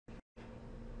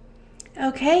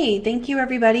Okay, thank you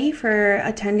everybody for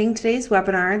attending today's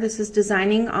webinar. This is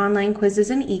Designing Online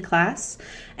Quizzes in eClass.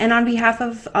 And on behalf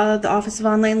of the Office of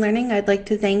Online Learning, I'd like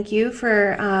to thank you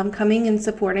for coming and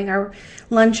supporting our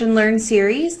Lunch and Learn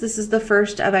series. This is the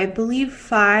first of, I believe,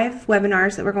 5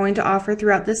 webinars that we're going to offer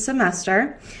throughout this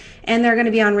semester. And they're going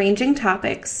to be on ranging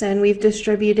topics. And we've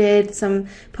distributed some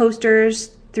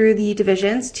posters through the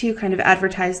divisions to kind of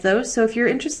advertise those. So if you're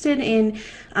interested in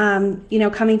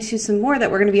coming to some more that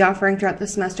we're going to be offering throughout the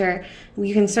semester,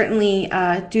 you can certainly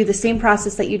do the same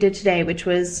process that you did today, which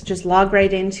was just log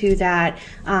right into that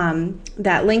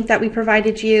link that we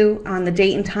provided you on the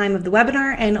date and time of the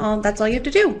webinar, and that's all you have to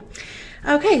do.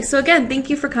 Okay, so again, thank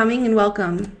you for coming and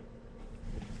welcome.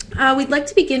 We'd like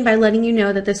to begin by letting you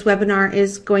know that this webinar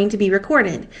is going to be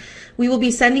recorded. We will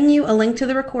be sending you a link to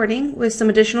the recording with some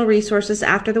additional resources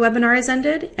after the webinar is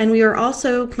ended, and we are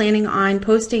also planning on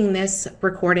posting this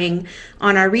recording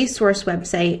on our resource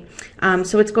website.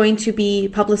 So it's going to be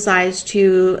publicized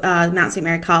to Mount St.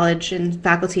 Mary College and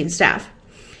faculty and staff.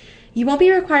 You won't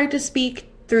be required to speak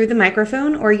through the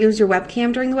microphone or use your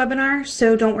webcam during the webinar,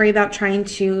 so don't worry about trying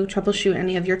to troubleshoot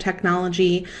any of your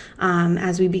technology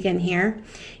as we begin here.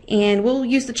 And we'll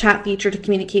use the chat feature to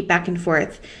communicate back and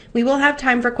forth. We will have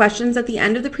time for questions at the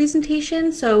end of the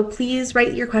presentation, so please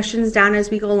write your questions down as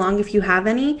we go along if you have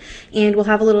any, and we'll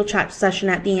have a little chat session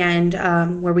at the end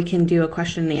where we can do a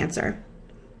question and answer.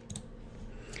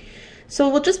 So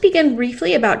we'll just begin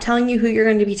briefly about telling you who you're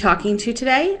going to be talking to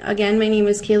today. Again, my name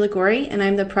is Kayla Gorey, and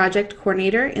I'm the project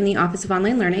coordinator in the Office of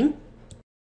Online Learning.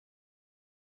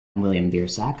 I'm William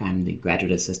Biersack. I'm the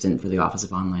graduate assistant for the Office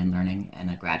of Online Learning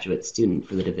and a graduate student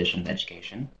for the Division of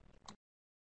Education.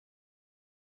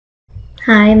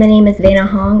 Hi, my name is Vanna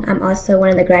Hong. I'm also one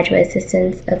of the graduate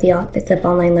assistants of the Office of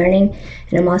Online Learning,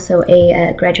 and I'm also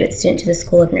a graduate student to the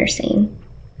School of Nursing.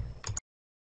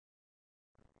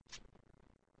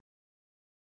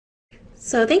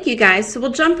 So thank you guys. So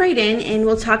we'll jump right in and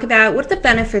we'll talk about what the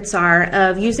benefits are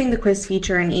of using the quiz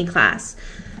feature in eClass.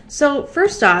 So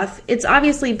first off, it's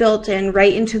obviously built in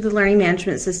right into the learning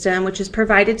management system, which is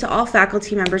provided to all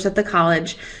faculty members at the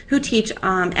college who teach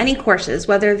any courses,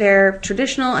 whether they're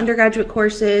traditional undergraduate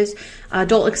courses,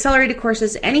 adult accelerated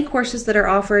courses, any courses that are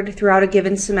offered throughout a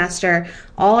given semester,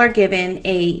 all are given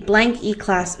a blank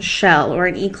eClass shell or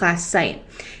an eClass site.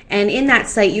 And in that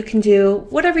site, you can do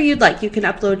whatever you'd like. You can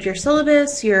upload your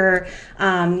syllabus, your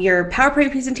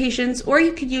PowerPoint presentations, or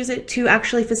you could use it to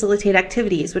actually facilitate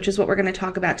activities, which is what we're going to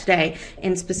talk about today,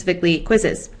 in specifically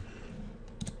quizzes.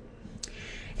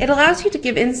 It allows you to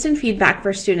give instant feedback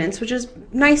for students, which is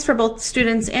nice for both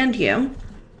students and you.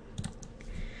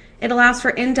 It allows for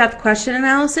in-depth question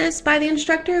analysis by the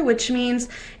instructor, which means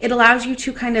it allows you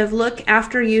to kind of look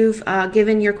after you've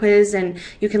given your quiz, and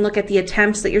you can look at the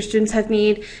attempts that your students have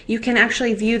made. You can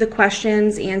actually view the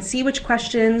questions and see which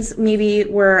questions maybe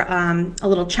were a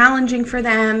little challenging for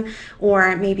them,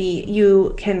 or maybe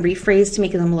you can rephrase to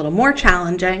make them a little more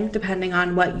challenging depending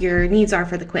on what your needs are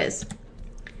for the quiz.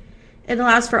 It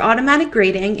allows for automatic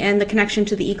grading and the connection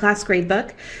to the eClass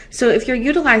gradebook. So if you're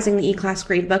utilizing the eClass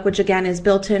gradebook, which again is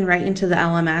built in right into the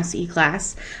LMS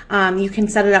eClass, you can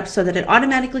set it up so that it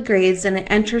automatically grades and it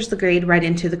enters the grade right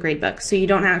into the gradebook. So you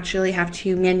don't actually have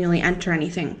to manually enter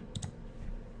anything.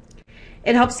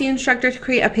 It helps the instructor to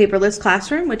create a paperless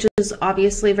classroom, which is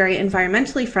obviously very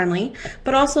environmentally friendly,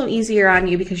 but also easier on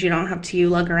you because you don't have to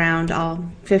lug around all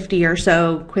 50 or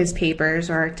so quiz papers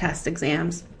or test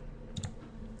exams.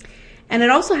 And it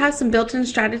also has some built-in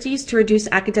strategies to reduce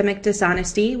academic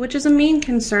dishonesty, which is a main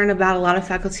concern about a lot of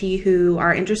faculty who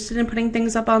are interested in putting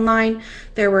things up online.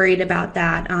 They're worried about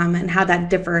that and how that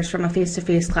differs from a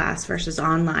face-to-face class versus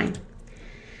online.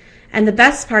 And the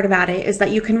best part about it is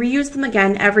that you can reuse them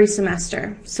again every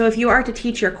semester. So if you are to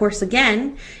teach your course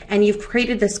again and you've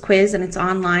created this quiz and it's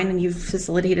online and you've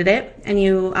facilitated it and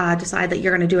you decide that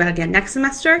you're going to do it again next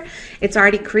semester, it's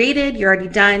already created, you're already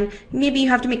done. Maybe you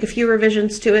have to make a few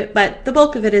revisions to it, but the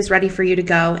bulk of it is ready for you to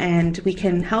go, and we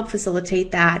can help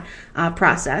facilitate that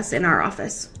process in our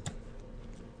office.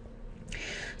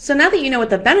 So now that you know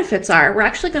what the benefits are, we're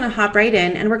actually going to hop right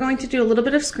in and we're going to do a little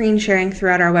bit of screen sharing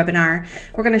throughout our webinar.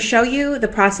 We're going to show you the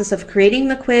process of creating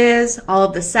the quiz, all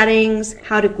of the settings,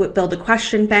 how to build a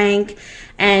question bank,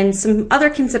 and some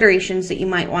other considerations that you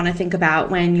might want to think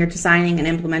about when you're designing and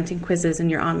implementing quizzes in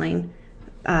your online,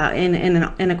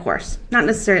 in a course. Not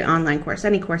necessarily an online course,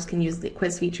 any course can use the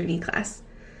quiz feature in eClass.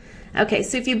 Okay,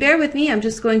 so if you bear with me, I'm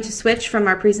just going to switch from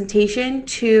our presentation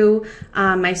to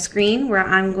my screen where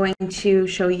I'm going to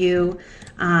show you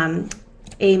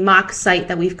a mock site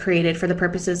that we've created for the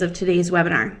purposes of today's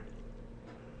webinar.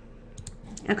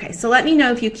 Okay, so let me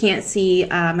know if you can't see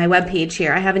my web page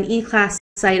here. I have an eClass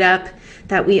site up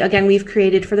that we've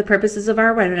created for the purposes of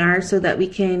our webinar so that we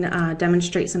can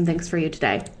demonstrate some things for you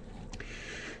today.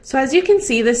 So as you can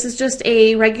see, this is just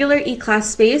a regular eClass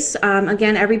space.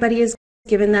 Again, everybody is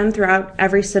given them throughout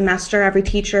every semester. Every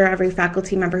teacher, every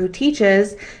faculty member who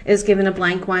teaches is given a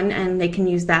blank one, and they can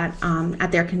use that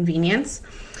at their convenience.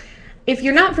 If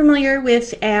you're not familiar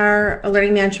with our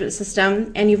learning management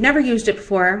system and you've never used it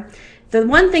before, the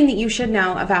one thing that you should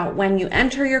know about when you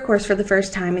enter your course for the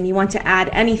first time and you want to add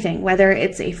anything, whether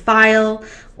it's a file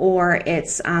or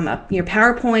it's your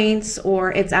PowerPoints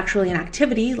or it's actually an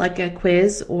activity like a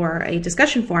quiz or a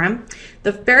discussion forum,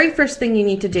 the very first thing you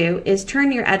need to do is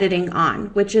turn your editing on,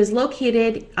 which is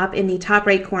located up in the top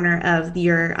right corner of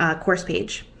your course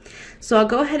page. So I'll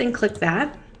go ahead and click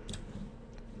that.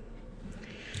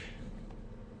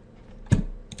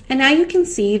 And now you can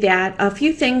see that a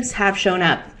few things have shown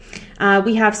up.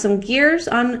 We have some gears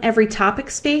on every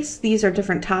topic space. These are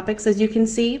different topics, as you can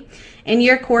see. In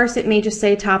your course, it may just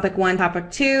say topic 1, topic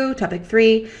 2, topic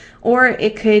 3, or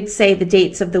it could say the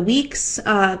dates of the weeks.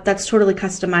 That's totally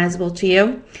customizable to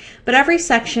you. But every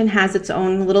section has its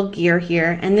own little gear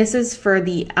here, and this is for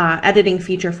the editing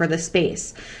feature for the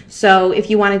space. So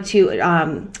if you wanted to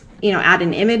add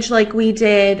an image like we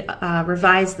did,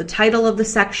 revise the title of the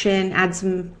section, add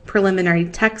some preliminary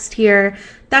text here,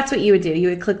 that's what you would do. You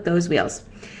would click those wheels.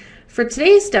 For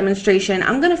today's demonstration,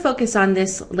 I'm going to focus on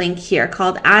this link here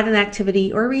called Add an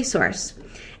Activity or Resource.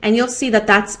 And you'll see that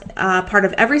that's part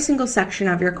of every single section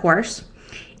of your course.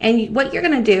 And what you're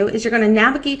going to do is you're going to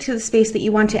navigate to the space that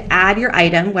you want to add your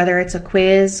item, whether it's a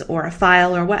quiz or a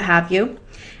file or what have you.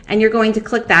 And you're going to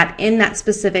click that in that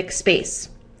specific space.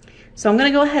 So I'm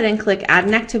going to go ahead and click Add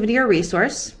an Activity or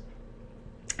Resource.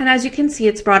 And as you can see,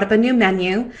 it's brought up a new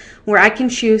menu where I can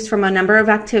choose from a number of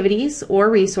activities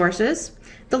or resources.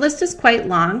 The list is quite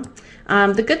long.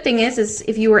 The good thing is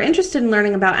if you were interested in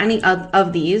learning about any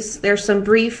of these, there's some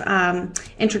brief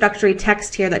introductory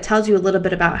text here that tells you a little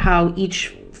bit about how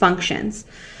each functions.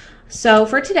 So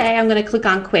for today, I'm going to click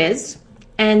on Quiz,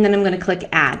 and then I'm going to click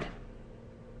Add.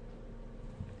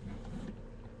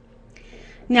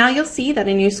 Now you'll see that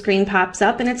a new screen pops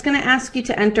up, and it's going to ask you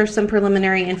to enter some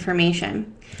preliminary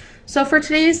information. So for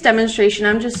today's demonstration,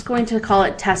 I'm just going to call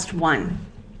it Test 1.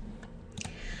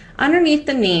 Underneath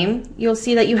the name, you'll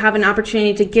see that you have an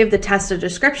opportunity to give the test a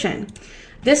description.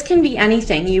 This can be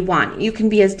anything you want. You can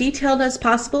be as detailed as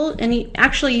possible, and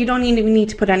actually you don't even need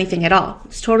to put anything at all.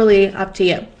 It's totally up to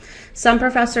you. Some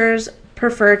professors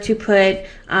prefer to put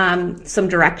some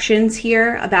directions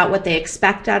here about what they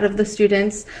expect out of the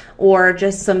students, or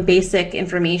just some basic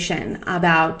information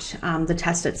about the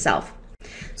test itself.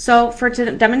 So for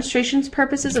demonstrations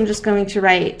purposes, I'm just going to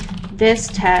write, this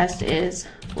test is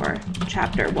for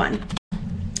Chapter 1.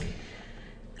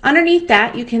 Underneath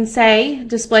that, you can say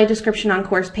Display Description on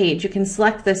Course Page. You can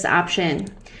select this option.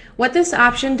 What this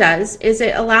option does is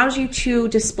it allows you to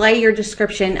display your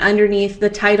description underneath the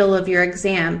title of your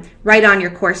exam right on your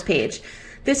course page.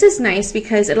 This is nice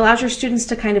because it allows your students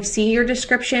to kind of see your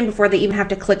description before they even have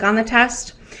to click on the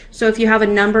test. So if you have a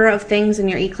number of things in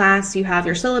your eClass, you have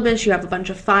your syllabus, you have a bunch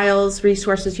of files,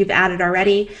 resources you've added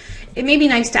already, it may be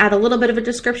nice to add a little bit of a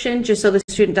description just so the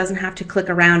student doesn't have to click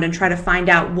around and try to find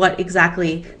out what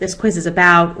exactly this quiz is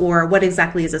about or what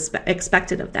exactly is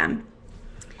expected of them.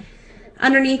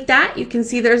 Underneath that, you can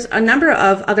see there's a number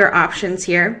of other options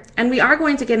here, and we are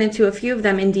going to get into a few of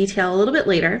them in detail a little bit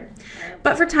later.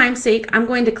 But for time's sake, I'm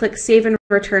going to click Save and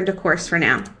Return to Course for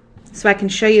now, so I can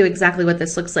show you exactly what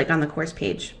this looks like on the course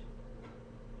page.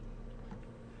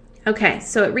 Okay,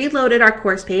 so it reloaded our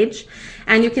course page,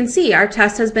 and you can see our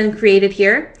test has been created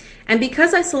here. And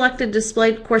because I selected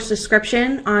Display Course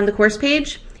Description on the course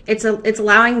page, it's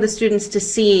allowing the students to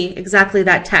see exactly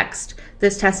that text.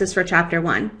 This test is for Chapter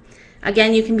 1.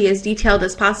 Again, you can be as detailed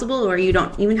as possible, or you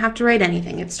don't even have to write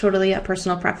anything. It's totally a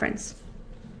personal preference.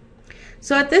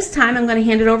 So at this time, I'm going to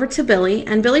hand it over to Billy,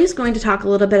 and Billy is going to talk a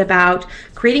little bit about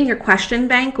creating your question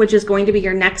bank, which is going to be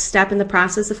your next step in the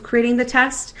process of creating the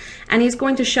test. And he's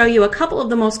going to show you a couple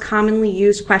of the most commonly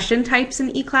used question types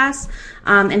in eClass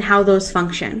and how those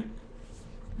function.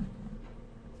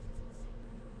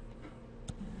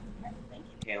 Thank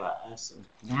you, Kayla. So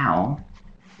now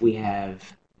we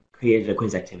have created a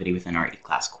quiz activity within our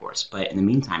eClass course, but in the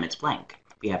meantime, it's blank.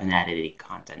 We haven't added any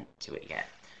content to it yet.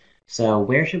 So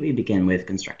where should we begin with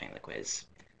constructing the quiz?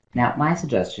 Now, my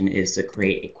suggestion is to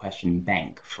create a question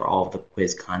bank for all of the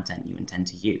quiz content you intend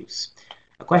to use.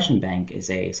 A question bank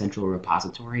is a central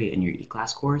repository in your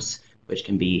eClass course, which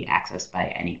can be accessed by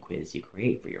any quiz you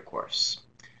create for your course.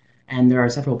 And there are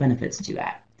several benefits to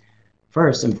that.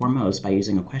 First and foremost, by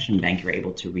using a question bank, you're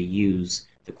able to reuse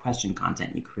the question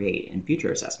content you create in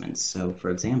future assessments. So for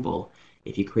example,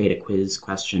 if you create a quiz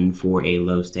question for a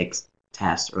low-stakes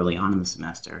test early on in the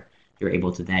semester, you're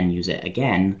able to then use it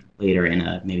again later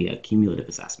in maybe a cumulative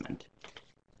assessment.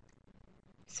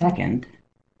 Second,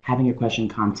 having your question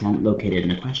content located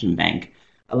in a question bank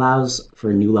allows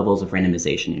for new levels of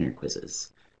randomization in your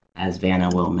quizzes. As Vanna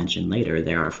will mention later,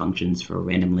 there are functions for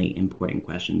randomly importing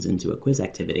questions into a quiz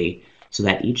activity so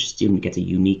that each student gets a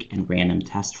unique and random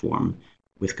test form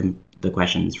with the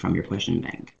questions from your question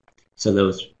bank. So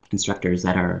those instructors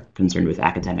that are concerned with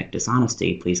academic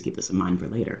dishonesty, please keep this in mind for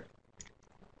later.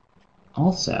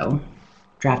 Also,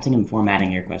 drafting and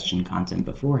formatting your question content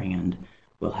beforehand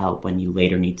will help when you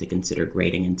later need to consider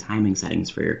grading and timing settings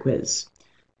for your quiz.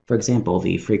 For example,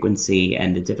 the frequency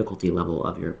and the difficulty level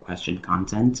of your question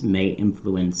content may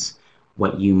influence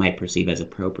what you might perceive as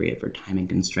appropriate for timing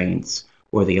constraints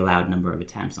or the allowed number of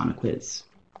attempts on a quiz.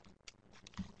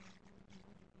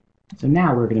 So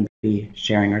now we're going to be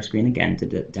sharing our screen again to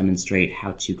demonstrate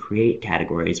how to create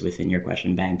categories within your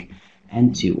question bank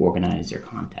and to organize your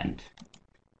content.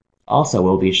 Also,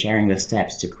 we'll be sharing the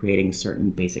steps to creating certain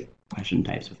basic question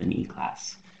types within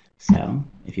eClass. So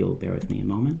if you'll bear with me a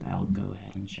moment, I'll go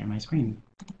ahead and share my screen.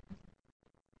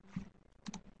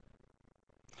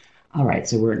 All right,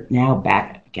 so we're now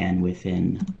back again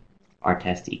within our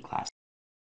test eClass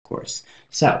course.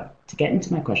 So to get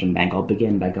into my question bank, I'll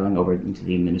begin by going over into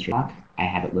the administrator block. I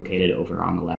have it located over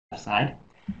on the left side,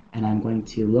 and I'm going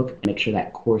to look and make sure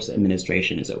that course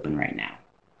administration is open right now.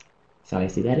 So I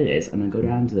see that it is. I'm going to go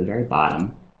down to the very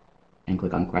bottom and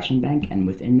click on question bank, and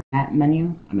within that menu,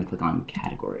 I'm going to click on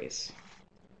categories.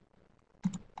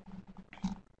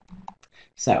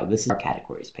 So this is our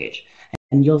categories page,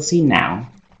 and you'll see now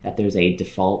that there's a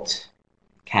default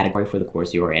category for the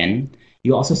course you are in.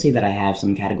 You also see that I have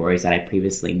some categories that I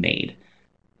previously made.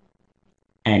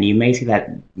 And you may see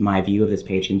that my view of this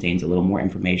page contains a little more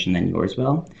information than yours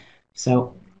will.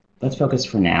 So let's focus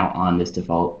for now on this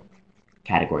default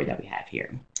category that we have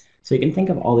here. So you can think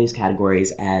of all these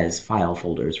categories as file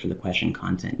folders for the question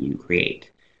content you create.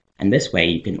 And this way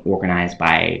you can organize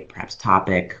by perhaps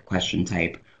topic, question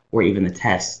type, or even the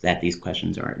tests that these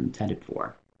questions are intended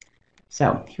for.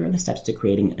 So here are the steps to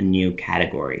creating a new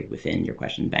category within your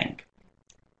question bank.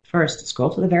 First, scroll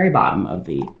to the very bottom of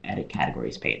the Edit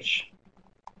Categories page.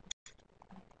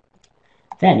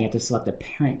 Then you have to select the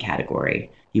parent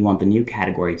category you want the new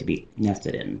category to be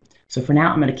nested in. So for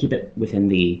now, I'm going to keep it within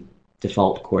the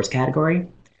default course category,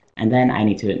 and then I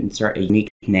need to insert a unique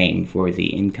name for the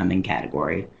incoming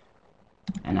category,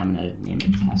 and I'm going to name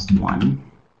it Test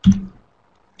 1,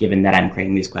 given that I'm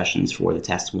creating these questions for the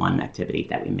Test 1 activity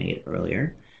that we made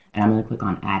earlier, and I'm going to click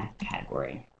on Add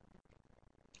Category.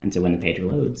 And so when the page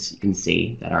loads, you can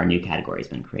see that our new category has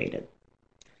been created.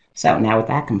 So now with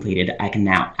that completed, I can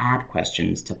now add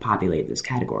questions to populate this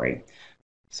category.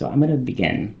 So I'm going to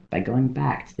begin by going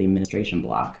back to the administration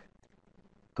block,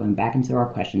 going back into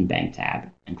our question bank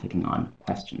tab and clicking on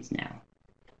questions now.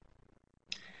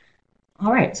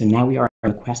 All right, so now we are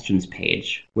on the questions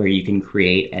page where you can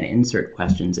create and insert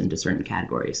questions into certain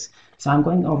categories. So I'm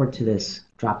going over to this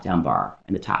drop-down bar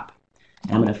in the top,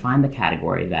 and I'm going to find the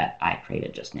category that I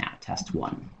created just now, Test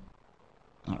 1.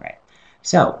 All right,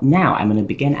 so now I'm going to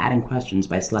begin adding questions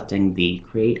by selecting the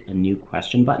Create a New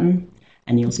Question button,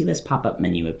 and you'll see this pop-up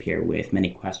menu appear with many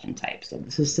question types. So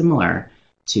this is similar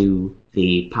to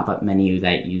the pop-up menu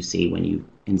that you see when you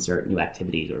insert new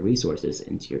activities or resources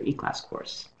into your eClass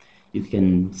course. You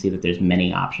can see that there's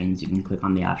many options. You can click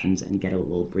on the options and get a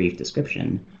little brief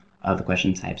description of the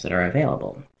question types that are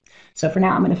available. So for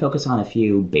now, I'm going to focus on a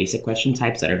few basic question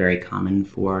types that are very common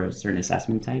for certain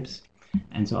assessment types.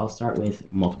 And so I'll start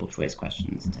with multiple choice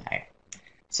questions today.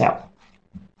 So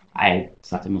I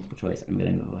selected multiple choice. I'm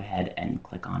going to go ahead and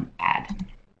click on Add.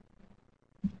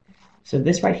 So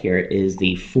this right here is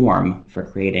the form for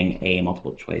creating a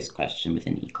multiple choice question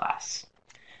within eClass.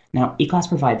 Now, eClass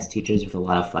provides teachers with a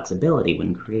lot of flexibility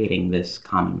when creating this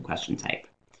common question type.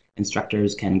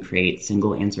 Instructors can create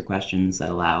single answer questions that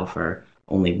allow for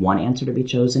only one answer to be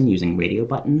chosen using radio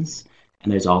buttons,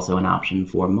 and there's also an option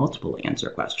for multiple answer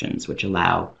questions, which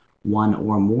allow one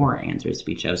or more answers to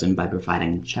be chosen by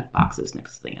providing checkboxes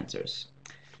next to the answers.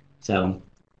 So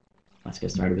let's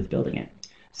get started with building it.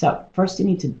 So first thing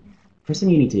you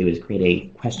need to do is create a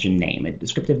question name, a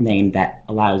descriptive name that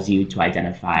allows you to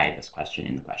identify this question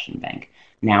in the question bank.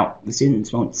 Now, the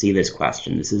students won't see this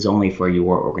question. This is only for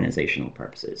your organizational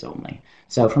purposes only.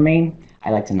 So for me,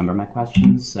 I like to number my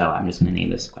questions, so I'm just going to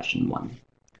name this question 1.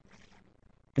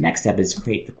 The next step is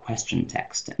create the question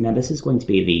text. Now this is going to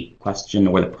be the question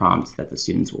or the prompt that the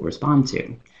students will respond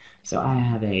to. So I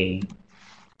have a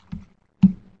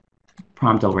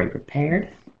prompt already prepared.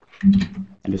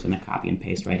 I'm just going to copy and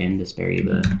paste right in to spare you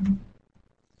the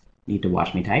need to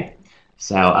watch me type.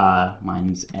 So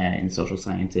mine's in social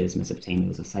sciences. Mesopotamia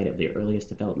was the site of the earliest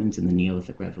developments in the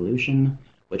Neolithic Revolution,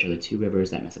 which are the two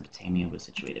rivers that Mesopotamia was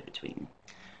situated between.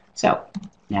 So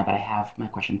now that I have my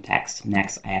question text,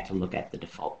 next I have to look at the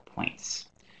default points.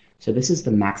 So this is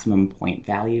the maximum point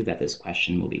value that this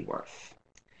question will be worth.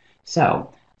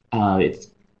 So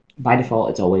by default,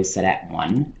 it's always set at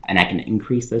 1, and I can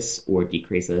increase this or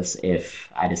decrease this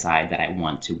if I decide that I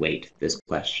want to weight this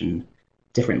question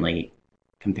differently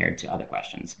compared to other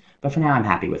questions. But for now, I'm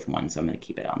happy with 1, so I'm going to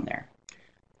keep it on there.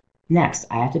 Next,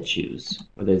 I have to choose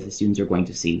whether the students are going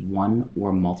to see one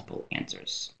or multiple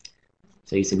answers.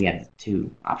 So you see we have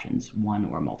 2 options, 1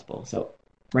 or multiple. So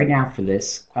right now for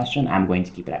this question, I'm going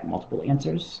to keep it at multiple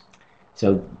answers.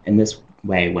 So in this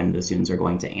way, when the students are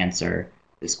going to answer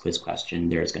this quiz question,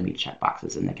 there's going to be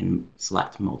checkboxes and they can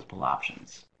select multiple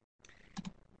options.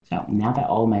 So now that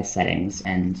all my settings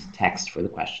and text for the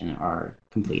question are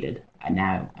completed,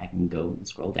 now I can go and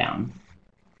scroll down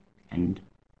and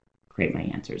create my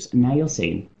answers. And now you'll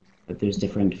see that there's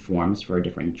different forms for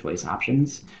different choice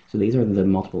options. So these are the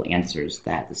multiple answers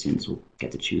that the students will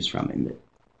get to choose from in the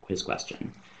quiz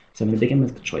question. So I'm going to begin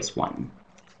with choice 1.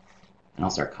 And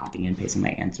I'll start copying and pasting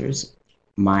my answers.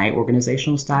 My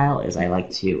organizational style is I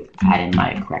like to add in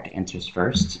my correct answers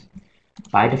first.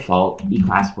 By default,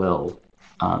 eClass will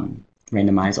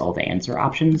randomize all the answer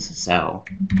options, so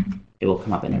it will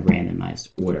come up in a randomized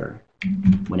order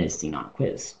when it's seen on a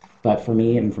quiz. But for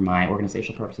me and for my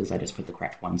organizational purposes, I just put the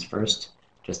correct ones first,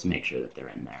 just to make sure that they're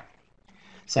in there.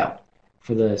 So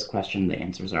for this question, the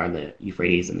answers are the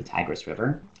Euphrates and the Tigris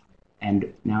River,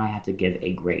 and now I have to give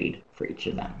a grade for each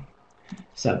of them.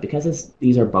 So because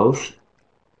these are both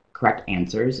correct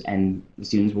answers, and the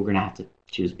students were going to have to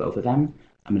choose both of them,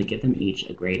 I'm going to give them each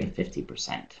a grade of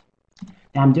 50%.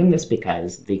 Now I'm doing this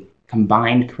because the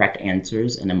combined correct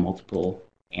answers in a multiple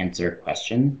answer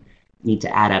question need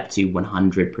to add up to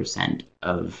 100%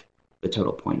 of the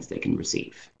total points they can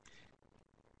receive.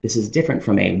 This is different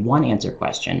from a one answer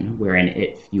question, wherein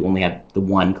if you only have the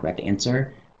one correct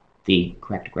answer, the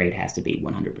correct grade has to be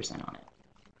 100% on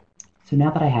it. So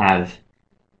now that I have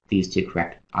these 2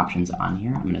 correct options on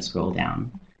here, I'm going to scroll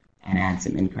down and add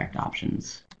some incorrect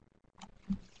options.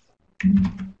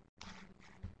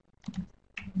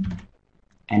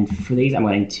 And for these, I'm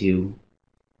going to,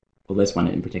 well, this one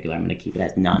in particular, I'm going to keep it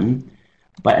as none.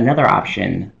 But another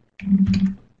option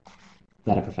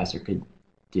that a professor could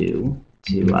do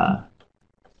to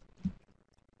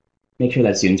make sure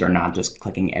that students are not just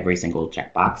clicking every single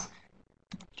checkbox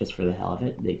just for the hell of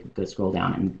it, they could go scroll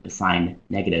down and assign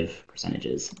negative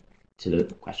percentages to the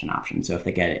question option. So if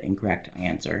they get an incorrect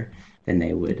answer, then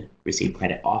they would receive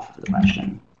credit off of the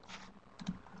question.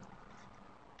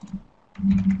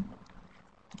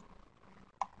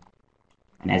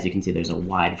 And as you can see, there's a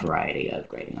wide variety of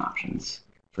grading options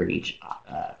for each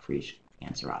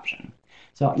answer option.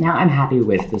 So now I'm happy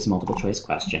with this multiple choice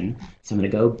question. So I'm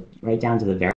going to go right down to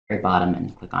the very bottom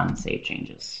and click on Save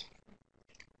Changes,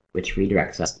 which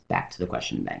redirects us back to the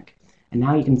question bank. And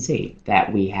now you can see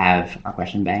that we have our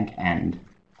question bank and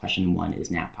question 1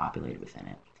 is now populated within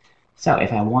it. So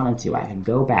if I wanted to, I could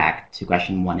go back to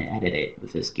question 1 and edit it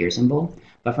with this gear symbol.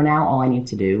 But for now, all I want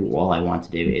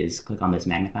to do is click on this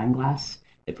magnifying glass,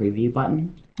 the preview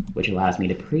button, which allows me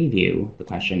to preview the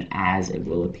question as it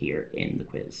will appear in the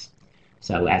quiz.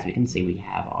 So as we can see, we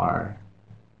have our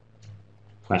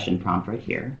question prompt right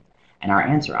here, and our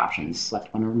answer options,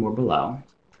 select one or more below,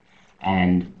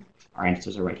 and our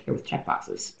answers are right here with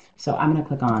checkboxes. So I'm going to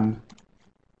click on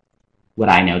what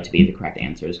I know to be the correct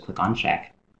answers, click on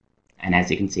check, and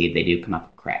as you can see, they do come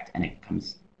up correct, and it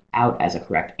comes out as a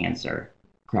correct answer,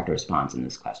 correct response in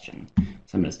this question. So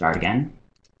I'm going to start again,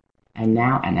 and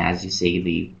as you see,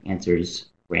 the answers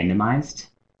randomized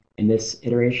in this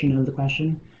iteration of the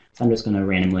question. So I'm just going to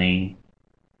randomly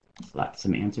select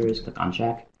some answers, click on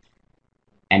check,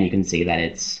 and you can see that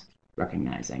it's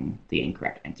recognizing the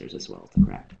incorrect answers as well as the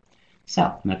correct. So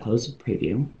I'm going to close the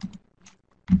preview,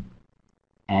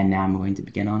 and now I'm going to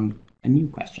begin on a new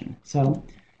question. So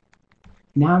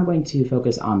now I'm going to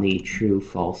focus on the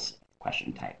true-false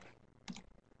question type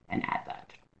and add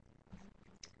that.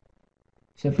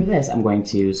 So for this, I'm going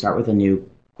to start with a new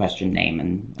question name,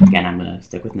 and again, I'm going to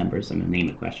stick with numbers. So I'm going to name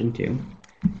it question 2.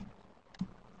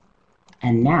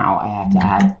 And now I have to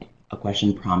add a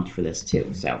question prompt for this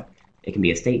too. So it can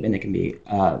be a statement, it can be,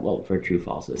 well, for true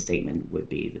false, a statement would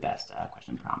be the best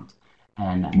question prompt.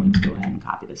 And I'm going to go ahead and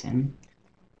copy this in.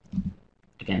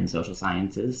 Again, social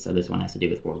sciences, so this one has to do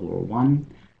with World War I.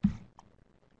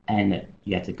 And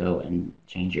you have to go and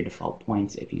change your default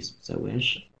points if you so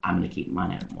wish. I'm going to keep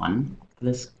mine at 1 for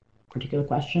this particular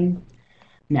question.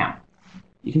 Now,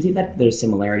 you can see that there's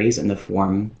similarities in the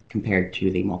form compared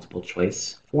to the multiple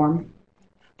choice form.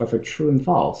 But for true and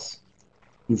false,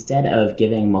 instead of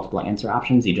giving multiple answer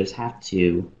options, you just have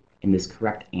to, in this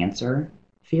correct answer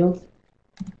field,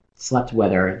 select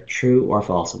whether true or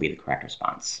false will be the correct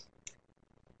response.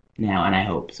 Now, and I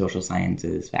hope social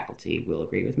sciences faculty will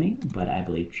agree with me, but I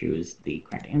believe true is the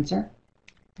correct answer.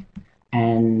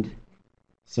 And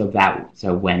so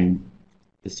when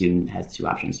the student has 2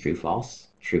 options, true, false,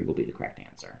 true will be the correct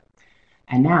answer.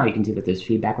 And now you can see that there's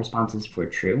feedback responses for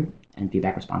true and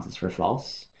feedback responses for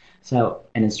false. So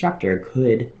an instructor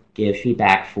could give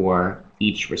feedback for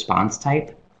each response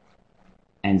type.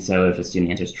 And so if a student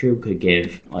answers true, could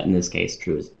give, well, in this case,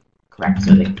 true is correct,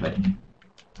 so they could put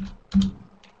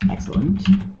excellent,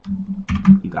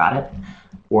 you got it.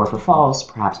 Or for false,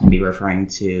 perhaps maybe refer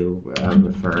to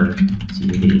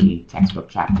the textbook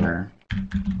chapter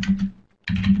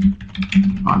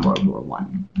on World War I.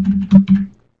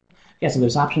 Yeah, so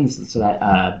there's options so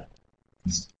that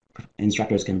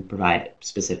instructors can provide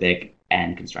specific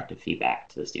and constructive feedback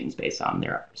to the students based on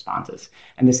their responses.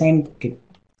 And the same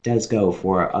does go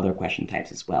for other question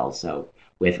types as well. So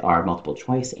with our multiple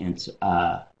choice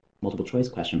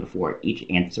question before, each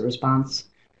answer response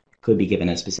could be given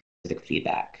a specific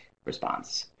feedback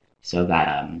response so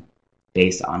that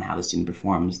based on how the student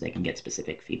performs, they can get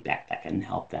specific feedback that can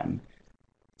help them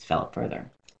develop further.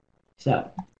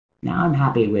 So now I'm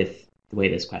happy with the way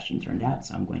this question turned out,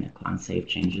 so I'm going to click on Save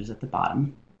Changes at the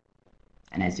bottom.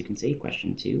 And as you can see,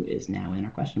 question 2 is now in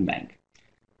our question bank.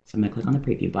 So I'm going to click on the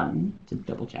preview button to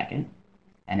double check it,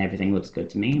 and everything looks good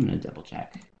to me. I'm going to double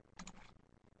check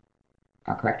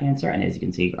our correct answer, and as you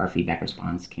can see, our feedback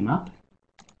response came up.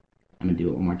 I'm going to do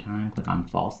it one more time, click on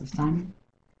false this time.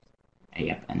 And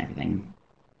yep, and everything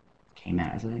came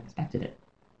out as I expected it.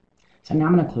 So now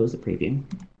I'm going to close the preview.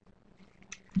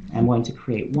 I'm going to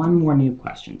create one more new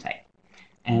question type.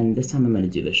 And this time I'm going to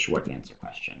do the short answer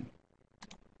question.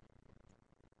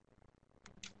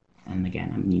 And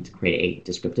again, I need to create a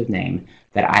descriptive name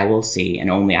that I will see, and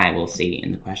only I will see,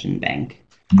 in the question bank.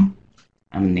 I'm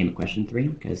going to name it question 3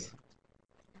 because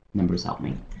numbers help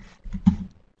me.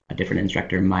 A different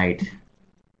instructor might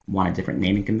want a different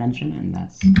naming convention, and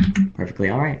that's perfectly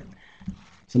all right.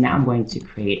 So now I'm going to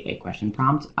create a question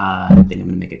prompt. I think I'm going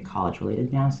to make it college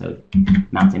related now. So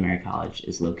Mount St. Mary College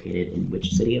is located in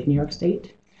which city of New York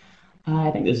State?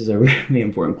 I think this is a really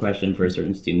important question for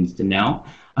certain students to know.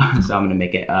 So I'm going to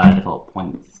make it default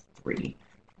 0.3.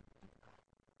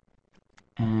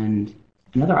 And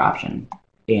another option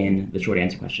in the short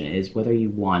answer question is whether you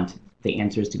want the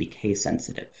answers to be case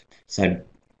sensitive. So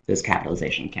this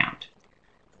capitalization count.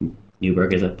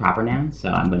 Newberg is a proper noun, so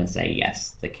I'm going to say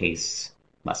yes, the case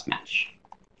must match.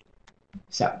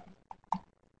 So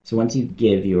once you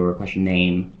give your question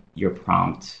name, your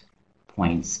prompt,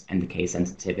 points, and the case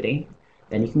sensitivity,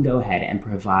 then you can go ahead and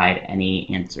provide any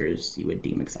answers you would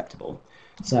deem acceptable.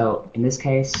 So in this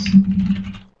case,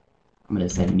 I'm going to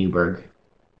say Newberg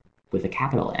with a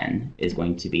capital N is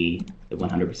going to be the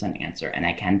 100% answer, and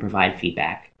I can provide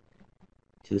feedback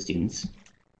to the students.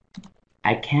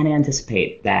 I can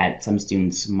anticipate that some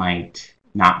students might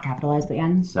not capitalize the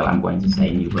N, so I'm going to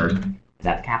say Newberg is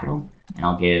at the capital, and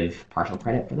I'll give partial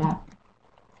credit for that.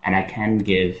 And I can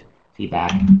give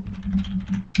feedback,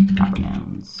 proper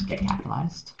nouns get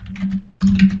capitalized.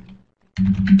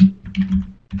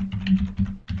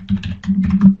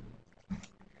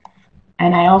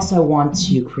 And I also want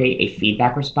to create a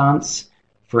feedback response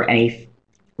for any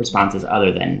responses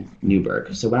other than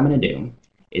Newberg. So what I'm going to do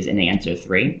is in answer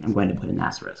 3, I'm going to put an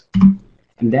asterisk.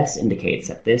 And this indicates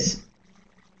that this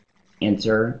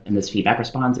answer and this feedback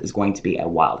response is going to be a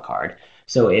wildcard.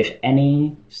 So if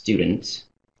any student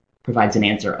provides an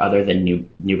answer other than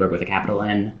Newberg with a capital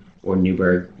N or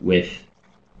Newberg with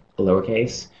a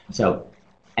lowercase, so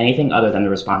anything other than the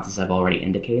responses I've already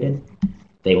indicated,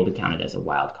 they will be counted as a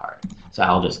wildcard. So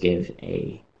I'll just give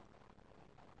a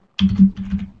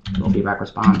little feedback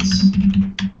response.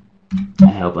 I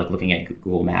hope, like looking at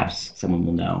Google Maps, someone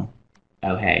will know,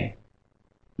 oh hey,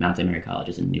 Mount St. Mary College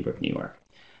is in Newburgh, New York.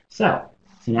 So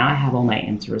now I have all my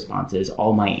answer responses,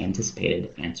 all my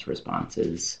anticipated answer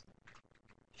responses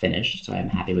finished. So I'm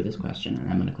happy with this question, and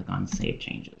I'm going to click on Save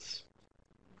Changes.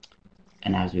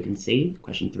 And as we can see,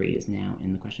 question 3 is now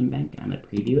in the question bank. I'm going to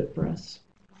preview it for us.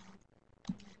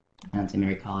 Mount St.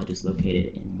 Mary College is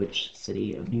located in which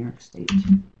city of New York State?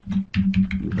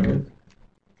 Newburgh.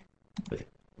 with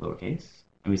lowercase.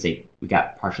 And we say we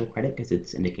got partial credit because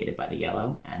it's indicated by the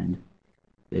yellow and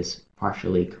this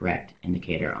partially correct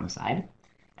indicator on the side.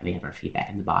 And we have our feedback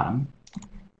in the bottom.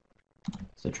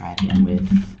 So try it again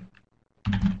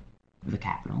with a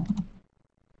capital.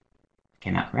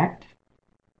 Came out correct.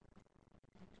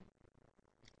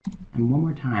 And one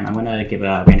more time, I'm going to give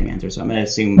a random answer. So I'm going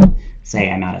to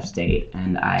say I'm out of state,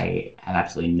 and I have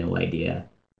absolutely no idea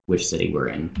which city we're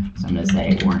in. So I'm going to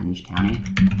say Orange County.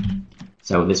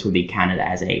 So this would be counted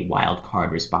as a wild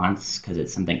card response because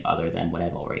it's something other than what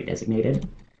I've already designated.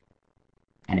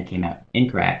 And it came out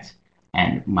incorrect,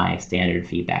 and my standard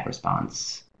feedback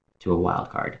response to a wild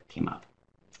card came up.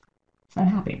 So I'm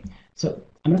happy. So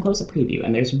I'm going to close the preview,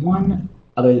 and there's one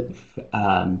other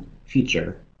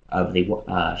feature of the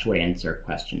short answer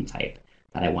question type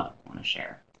that I want to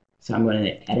share. So I'm going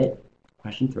to edit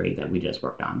question 3 that we just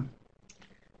worked on.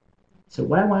 So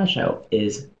what I want to show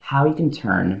is how you can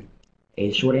turn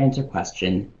a short answer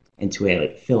question into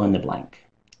a fill in the blank.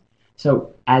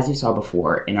 So as you saw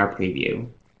before in our preview,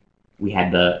 we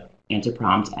had the answer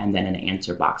prompt and then an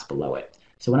answer box below it.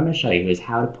 So what I'm going to show you is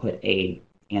how to put a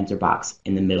answer box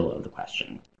in the middle of the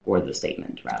question, or the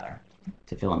statement rather,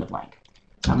 to fill in the blank.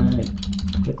 So I'm going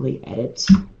to quickly edit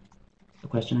the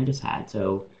question I just had.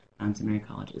 So Mount Mary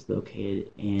College is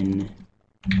located in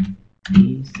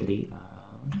the city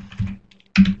of...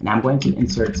 Now I'm going to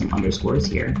insert some underscores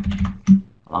here,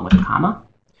 along with a comma.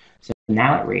 So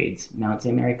now it reads, Mount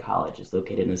St. Mary College is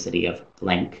located in the city of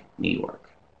blank, New York.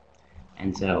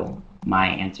 And so my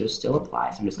answers still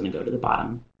apply. So I'm just going to go to the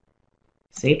bottom,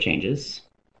 save changes,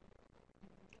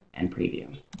 and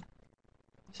preview.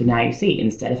 So now you see,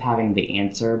 instead of having the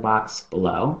answer box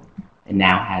below, it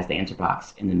now has the answer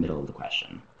box in the middle of the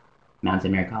question. Mount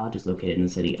St. Mary College is located in the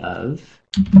city of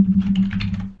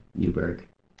Newburgh,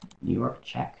 New York,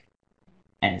 check.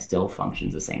 And it still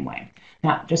functions the same way.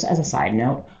 Now, just as a side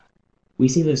note, we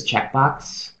see this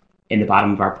checkbox in the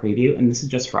bottom of our preview, and this is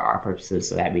just for our purposes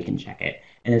so that we can check it.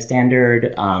 In a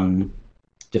standard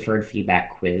deferred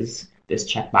feedback quiz,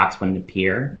 this checkbox wouldn't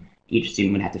appear. Each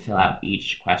student would have to fill out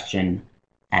each question,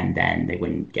 and then they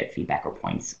wouldn't get feedback or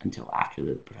points until after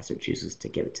the professor chooses to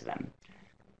give it to them.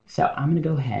 So I'm going to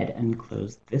go ahead and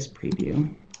close this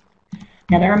preview.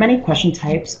 Now, there are many question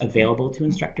types available to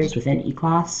instructors within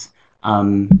eClass.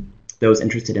 Those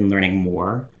interested in learning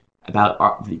more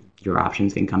about your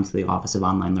options can come to the Office of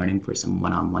Online Learning for some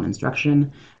one-on-one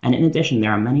instruction. And in addition,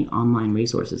 there are many online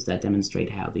resources that demonstrate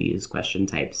how these question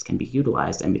types can be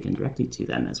utilized, and we can direct you to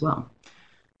them as well.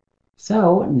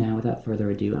 So now, without further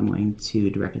ado, I'm going to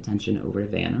direct attention over to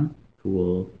Vanna, who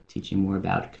will teach you more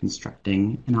about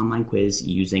constructing an online quiz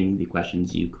using the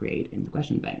questions you create in the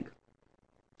question bank.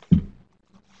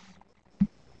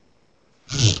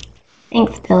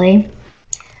 Thanks, Billy.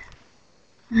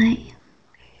 Let's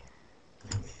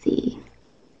see.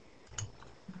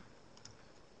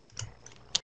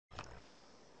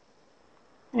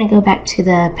 I'm going to go back to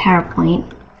the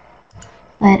PowerPoint.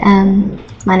 But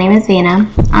my name is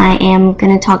Vanna. I am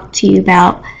going to talk to you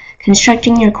about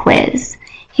constructing your quiz.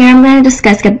 Here I'm going to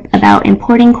discuss about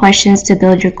importing questions to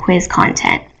build your quiz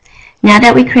content. Now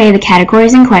that we created the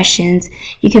categories and questions,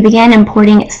 you can begin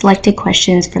importing selected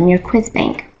questions from your quiz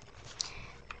bank.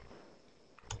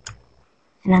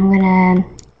 And I'm going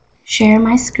to share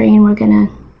my screen. We're going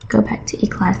to go back to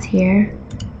eClass here.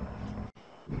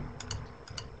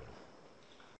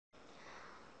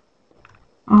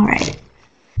 All right.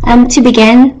 To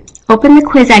begin, open the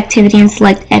quiz activity and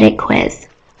select Edit Quiz.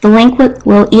 The link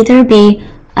will either be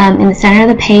in the center of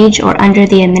the page or under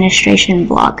the administration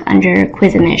block under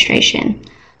Quiz Administration.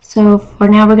 So for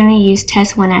now, we're going to use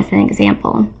Test 1 as an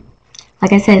example.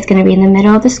 Like I said, it's going to be in the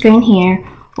middle of the screen here,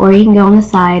 or you can go on the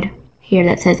side here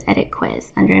that says Edit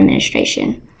Quiz under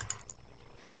Administration.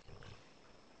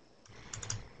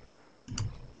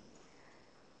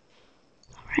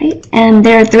 Alright, and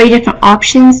there are 3 different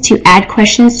options to add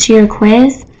questions to your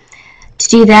quiz. To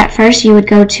do that, first you would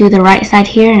go to the right side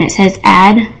here and it says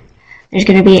Add. There's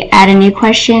going to be Add a new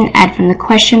question, Add from the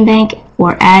question bank,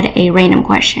 or Add a random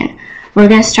question. We're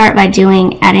going to start by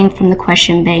doing adding from the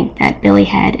question bank that Billy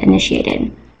had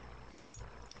initiated.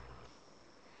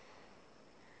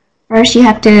 First, you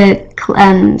have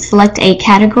to select a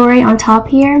category on top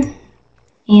here,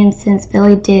 and since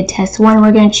Billy did Test 1,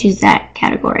 we're going to choose that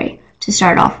category to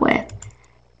start off with.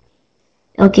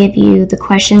 It'll give you the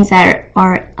questions that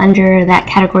are under that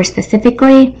category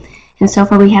specifically, and so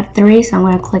far we have 3, so I'm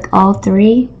going to click all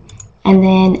 3, and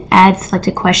then add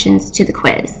selected questions to the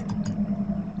quiz.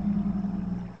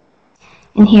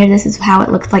 And here, this is how it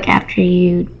looks like after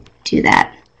you do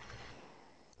that.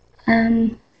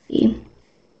 See.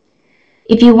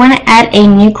 If you want to add a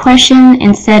new question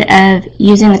instead of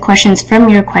using the questions from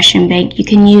your question bank, you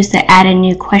can use the Add a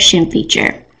New Question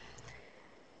feature.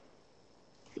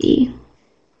 See,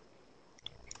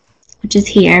 which is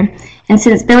here. And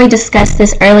since Billy discussed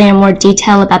this earlier in more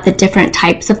detail about the different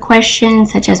types of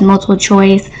questions, such as multiple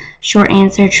choice, short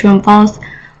answer, true and false,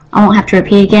 I won't have to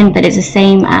repeat again, but it's the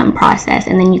same process.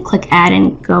 And then you click Add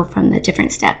and go from the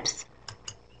different steps.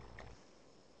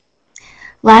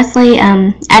 Lastly,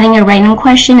 adding a random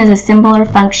question is a similar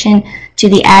function to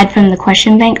the Add from the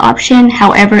question bank option.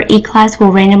 However, eClass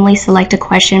will randomly select a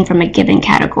question from a given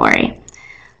category.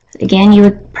 Again, you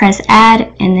would press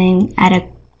Add and then add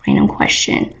a random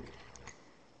question.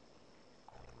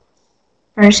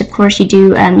 First, of course, you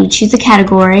choose the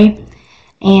category.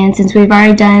 And since we've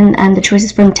already done the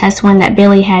choices from test 1 that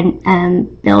Billy had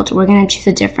built, we're going to choose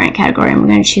a different category, and we're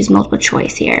going to choose multiple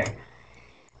choice here.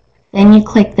 Then you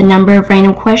click the number of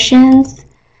random questions,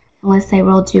 and let's say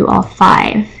we'll do all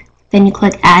 5. Then you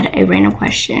click Add a Random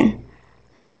Question.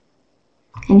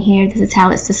 And here, this is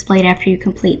how it's displayed after you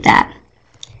complete that.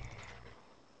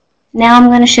 Now I'm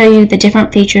going to show you the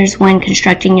different features when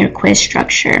constructing your quiz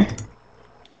structure.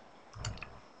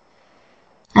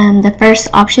 The first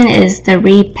option is the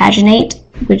Repaginate,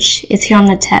 which is here on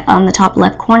the top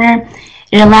left corner.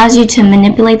 It allows you to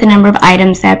manipulate the number of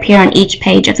items that appear on each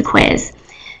page of the quiz.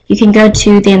 You can go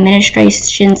to the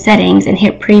administration settings and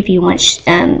hit preview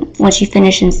once you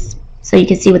finish, so you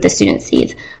can see what the student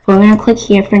sees. We're going to click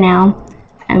here for now,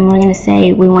 and we're going to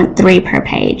say we want 3 per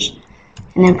page,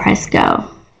 and then press go.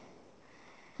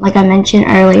 Like I mentioned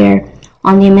earlier,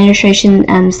 on the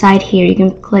administration side here, you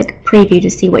can click preview to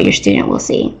see what your student will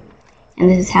see. And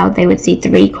this is how they would see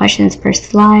 3 questions per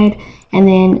slide, and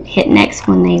then hit next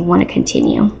when they want to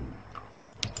continue.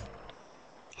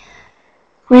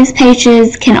 Quiz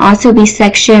pages can also be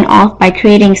sectioned off by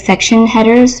creating section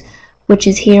headers, which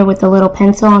is here with the little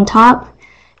pencil on top.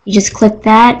 You just click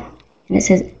that, and it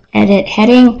says Edit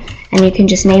Heading, and you can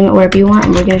just name it wherever you want,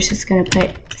 and we're just going to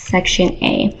put Section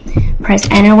A. Press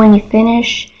Enter when you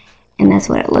finish, and that's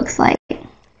what it looks like.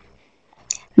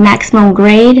 Maximum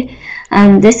grade.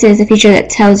 This is a feature that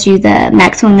tells you the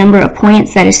maximum number of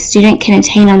points that a student can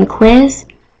attain on the quiz.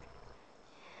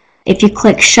 If you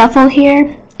click Shuffle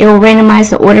here, it will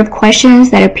randomize the order of questions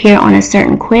that appear on a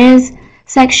certain quiz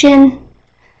section.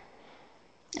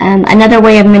 Another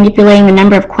way of manipulating the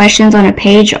number of questions on a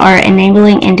page are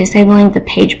enabling and disabling the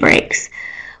page breaks,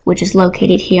 which is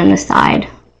located here on the side.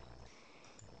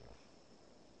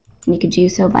 And you can do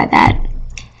so by that.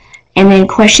 And then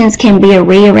questions can be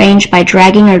rearranged by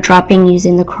dragging or dropping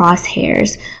using the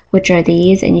crosshairs, which are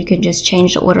these, and you can just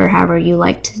change the order however you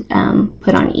like to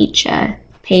put on each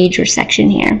page or section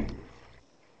here.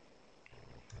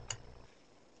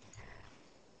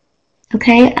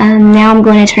 Okay, now I'm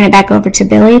going to turn it back over to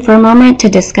Billy for a moment to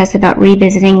discuss about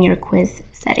revisiting your quiz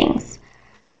settings.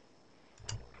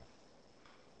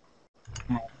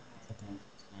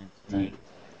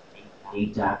 A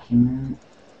document.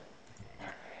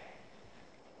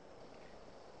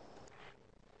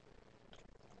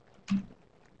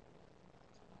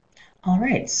 All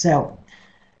right, so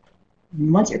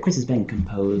once your quiz has been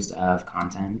composed of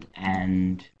content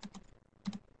and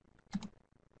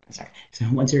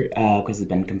once your quiz has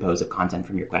been composed of content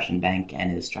from your question bank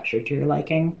and is structured to your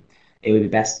liking, it would be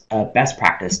best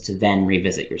practice to then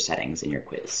revisit your settings in your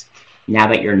quiz. Now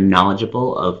that you're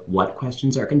knowledgeable of what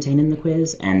questions are contained in the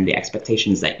quiz and the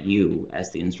expectations that you, as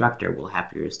the instructor, will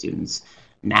have for your students,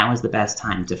 now is the best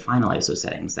time to finalize those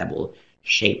settings that will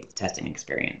shape the testing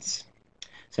experience.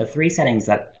 So 3 settings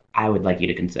that I would like you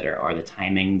to consider are the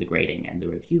timing, the grading, and the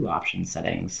review option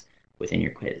settings within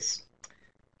your quiz.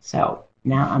 So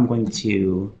now I'm going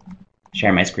to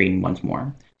share my screen once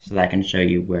more so that I can show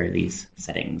you where these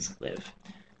settings live.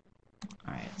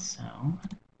 All right, so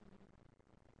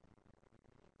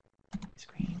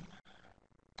screen.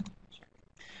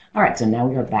 All right, so now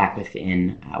we are back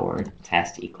within our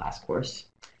test eClass course.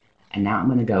 And now I'm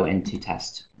going to go into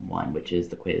test 1, which is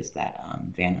the quiz that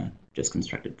Vanna just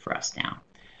constructed for us now.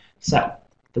 So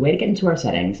the way to get into our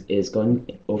settings is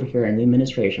going over here in the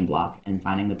administration block and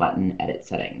finding the button Edit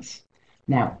Settings.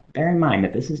 Now, bear in mind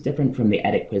that this is different from the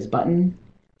Edit Quiz button.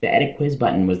 The Edit Quiz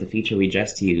button was the feature we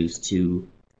just used to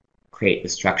create the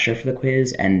structure for the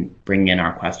quiz and bring in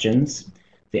our questions.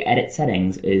 The Edit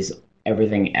Settings is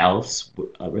everything else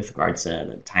with regards to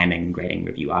the timing, grading,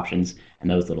 review options, and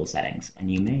those little settings. And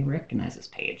you may recognize this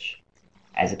page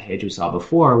as a page we saw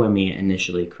before when we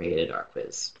initially created our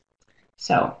quiz.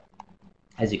 So,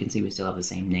 as you can see, we still have the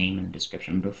same name and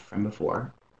description from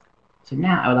before. So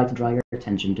now I would like to draw your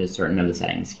attention to certain of the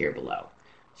settings here below.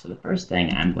 So the first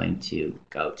thing I'm going to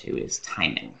go to is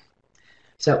timing.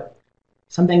 So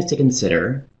some things to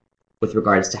consider with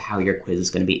regards to how your quiz is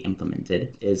going to be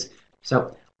implemented is,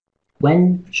 so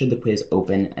when should the quiz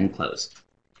open and close?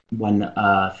 One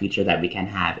feature that we can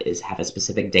have is have a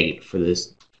specific date for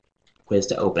this quiz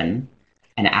to open,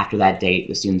 and after that date,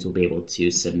 the students will be able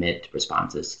to submit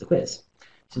responses to the quiz.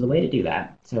 So the way to do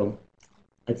that, so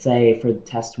let's say for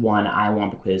test 1, I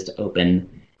want the quiz to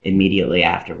open immediately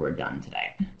after we're done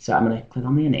today. So I'm going to click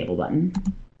on the Enable button.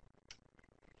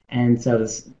 And so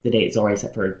the date is already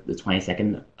set for the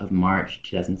 22nd of March,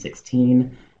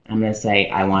 2016. I'm going to say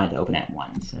I want it to open at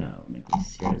 1, so make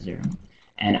this 0 to 0.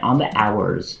 And on the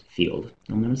hours field,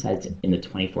 you'll notice that it's in the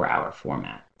 24-hour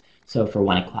format. So for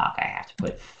 1 o'clock, I have to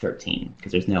put 13,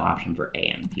 because there's no option for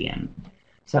AM, PM.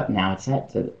 So now it's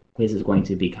set, so the quiz is going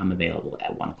to become available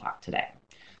at 1 o'clock today.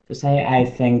 So say I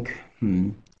think,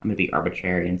 I'm going to be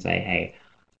arbitrary and say, hey,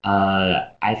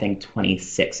 I think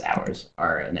 26 hours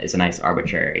is a nice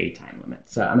arbitrary time limit.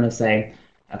 So I'm going to say,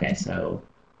 okay, so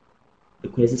the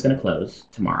quiz is going to close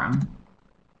tomorrow,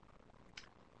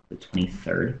 the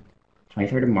 23rd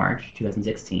of March,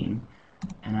 2016.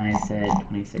 And I said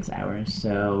 26 hours,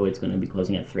 so it's going to be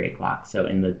closing at 3 o'clock. So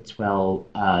in the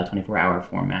 24-hour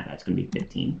format, that's going to be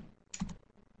 15.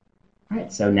 All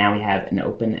right, so now we have an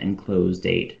open and close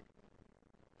date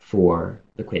for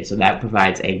the quiz. So that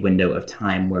provides a window of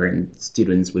time where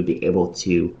students would be able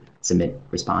to submit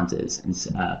responses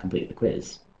and complete the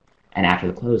quiz. And after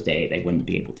the close date, they wouldn't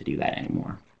be able to do that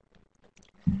anymore.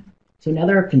 So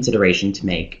another consideration to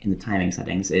make in the timing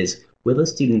settings is, will the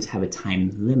students have a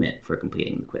time limit for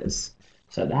completing the quiz?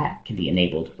 So that can be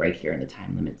enabled right here in the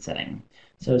time limit setting.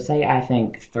 So say I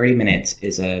think 30 minutes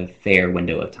is a fair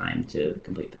window of time to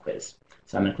complete the quiz.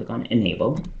 So I'm going to click on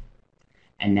Enable,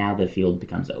 and now the field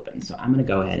becomes open. So I'm going to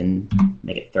go ahead and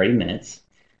make it 30 minutes,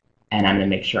 and I'm going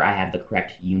to make sure I have the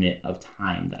correct unit of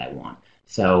time that I want.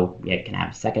 So it can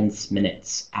have seconds,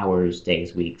 minutes, hours,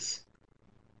 days, weeks.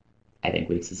 I think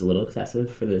weeks is a little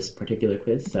excessive for this particular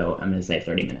quiz, so I'm going to say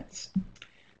 30 minutes.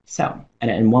 So,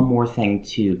 and one more thing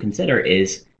to consider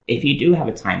is, if you do have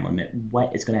a time limit,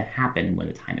 what is going to happen when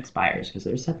the time expires? Because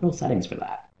there's several settings for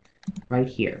that. Right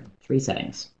here, 3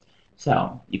 settings.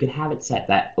 So you could have it set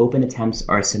that open attempts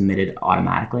are submitted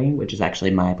automatically, which is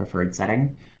actually my preferred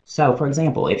setting. So for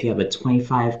example, if you have a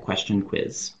 25-question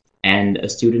quiz, and a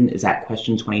student is at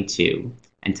question 22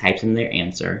 and types in their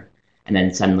answer, and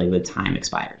then suddenly the time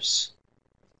expires.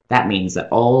 That means that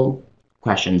all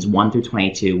questions 1 through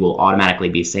 22 will automatically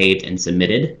be saved and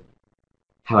submitted.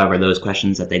 However, those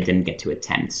questions that they didn't get to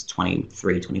attempt,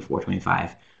 23, 24,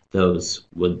 25, those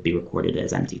would be recorded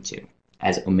as empty too,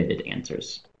 as omitted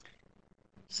answers.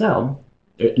 So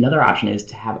another option is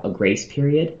to have a grace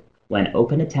period when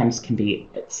open attempts can be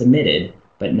submitted,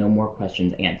 but no more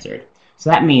questions answered. So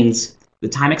that means the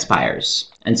time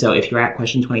expires. And so if you're at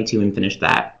question 22 and finish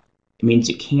that, it means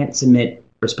you can't submit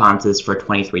responses for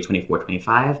 23, 24,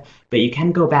 25, but you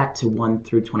can go back to 1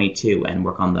 through 22 and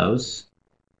work on those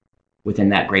within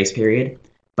that grace period,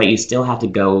 but you still have to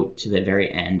go to the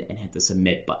very end and hit the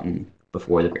submit button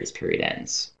before the grace period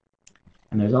ends.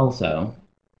 And there's also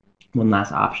one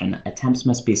last option. Attempts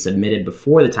must be submitted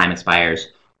before the time expires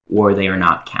or they are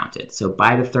not counted. So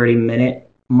by the 30-minute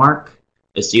mark,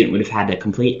 a student would have had to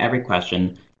complete every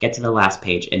question, get to the last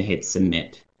page, and hit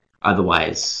submit.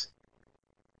 Otherwise,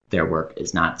 their work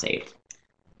is not saved.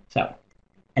 So,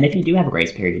 and if you do have a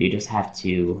grace period, you just have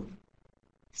to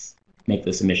make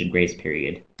the submission grace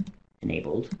period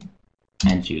enabled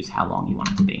and choose how long you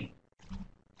want it to be.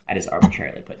 I just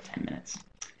arbitrarily put 10 minutes.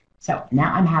 So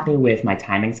now I'm happy with my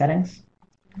timing settings.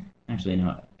 Actually,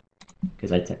 no,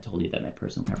 because I told you that my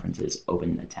personal preference is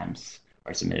open attempts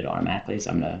are submitted automatically,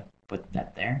 so I'm going to put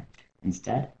that there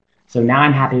instead. So now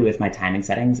I'm happy with my timing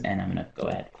settings, and I'm going to go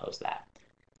ahead and close that.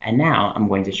 And now I'm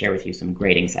going to share with you some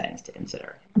grading settings to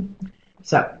consider.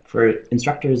 So for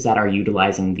instructors that are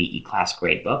utilizing the eClass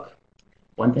gradebook,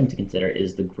 one thing to consider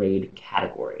is the grade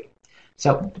category.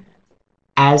 So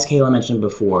as Kayla mentioned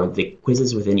before, the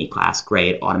quizzes within eClass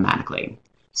grade automatically.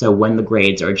 So when the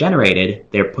grades are generated,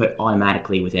 they're put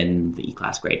automatically within the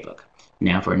eClass gradebook.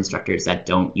 Now for instructors that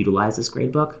don't utilize this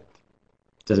gradebook,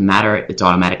 it doesn't matter, it's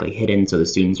automatically hidden, so the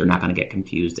students are not going to get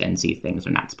confused and see things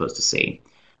they're not supposed to see.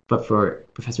 But for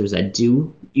professors that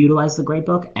do utilize the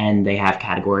gradebook and they have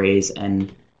categories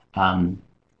and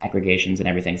aggregations and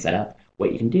everything set up,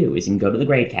 what you can do is you can go to the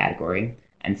grade category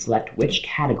and select which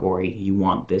category you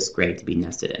want this grade to be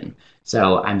nested in.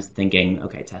 So I'm thinking,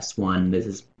 okay, test 1, this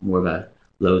is more of a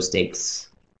low stakes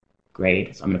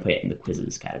grade, so I'm going to put it in the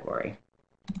quizzes category.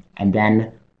 And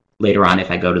then later on, if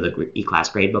I go to the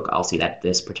eClass gradebook, I'll see that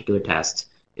this particular test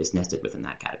is nested within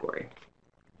that category.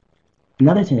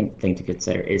 Another thing to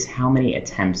consider is how many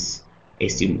attempts a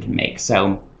student can make.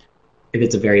 So if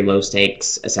it's a very low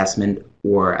stakes assessment,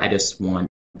 or I just want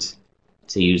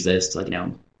to use this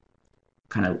to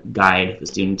kind of guide the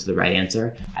student to the right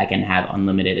answer, I can have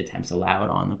unlimited attempts allowed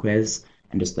on the quiz,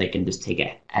 and they can just take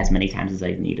it as many times as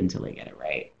they need until they get it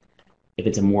right. If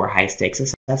it's a more high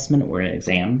stakes assessment or an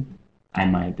exam, I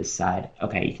might decide,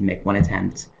 okay, you can make one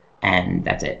attempt and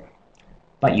that's it.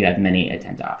 But you have many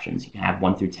attempt options. You can have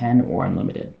 1 through 10 or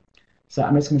unlimited. So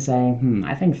I'm just going to say,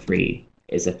 I think 3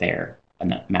 is a fair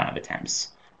amount of attempts.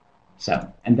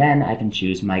 So, and then I can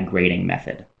choose my grading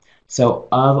method. So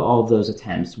of all of those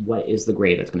attempts, what is the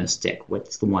grade that's going to stick?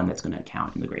 What's the one that's going to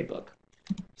count in the grade book?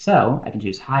 So I can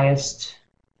choose highest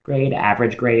grade,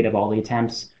 average grade of all the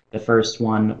attempts, the first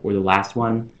one or the last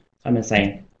one. So I'm going to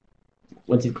say,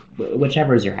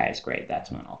 whichever is your highest grade, that's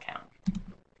when I'll count.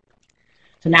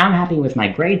 So now I'm happy with my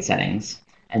grade settings,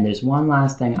 and there's one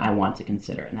last thing I want to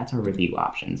consider, and that's our review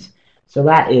options. So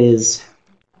that is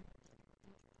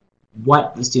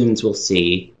what the students will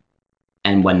see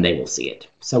and when they will see it.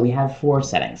 So we have 4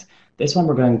 settings. This one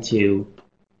we're going to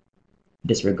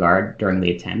disregard during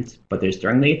the attempt, but there's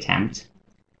during the attempt,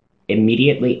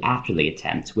 immediately after the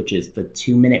attempt, which is the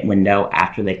 2-minute window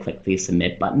after they click the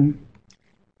submit button,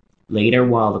 later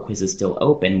while the quiz is still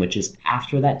open, which is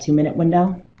after that 2-minute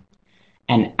window,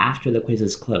 and after the quiz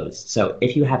is closed. So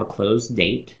if you have a closed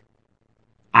date,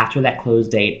 after that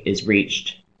closed date is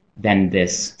reached, then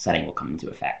this setting will come into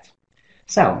effect.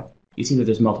 So you see that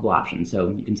there's multiple options. So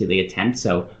you can see the attempt,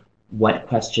 so what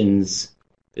questions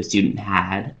the student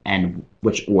had and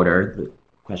which order the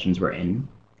questions were in,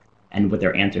 and what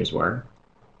their answers were,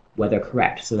 whether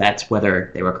correct. So that's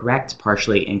whether they were correct,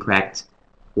 partially incorrect,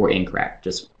 or incorrect,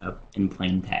 just in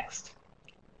plain text.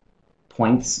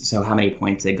 Points, so how many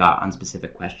points they got on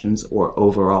specific questions, or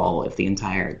overall if the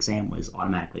entire exam was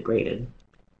automatically graded.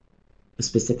 The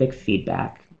specific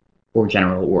feedback, or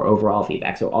general or overall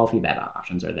feedback, so all feedback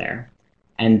options are there.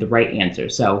 And the right answer,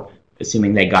 so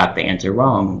assuming they got the answer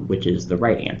wrong, which is the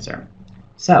right answer.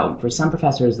 So for some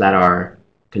professors that are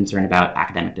concerned about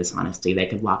academic dishonesty, they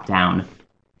could lock down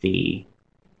the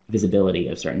visibility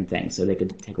of certain things. So they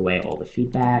could take away all the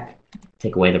feedback,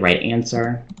 take away the right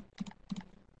answer,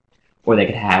 or they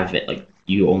could have it like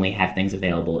you only have things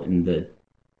available in the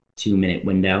 2-minute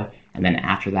window, and then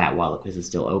after that, while the quiz is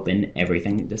still open,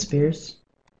 everything disappears.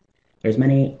 There's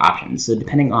many options. So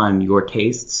depending on your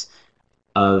tastes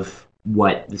of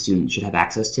what the student should have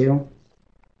access to,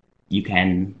 you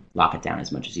can lock it down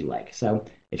as much as you like. So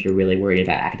if you're really worried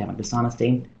about academic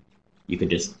dishonesty, you could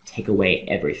just take away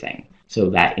everything, so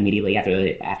that immediately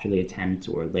after the attempt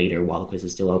or later while the quiz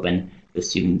is still open, the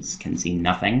students can see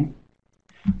nothing.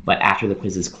 But after the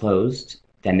quiz is closed,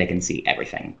 then they can see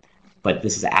everything. But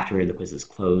this is after the quiz is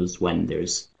closed, when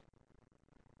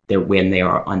they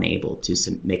are unable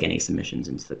to make any submissions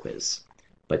into the quiz.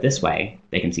 But this way,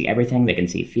 they can see everything. They can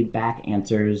see feedback,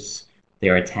 answers,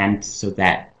 their attempts, so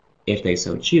that if they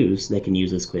so choose, they can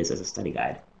use this quiz as a study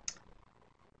guide.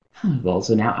 Well,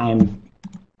 so now I'm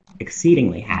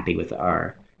exceedingly happy with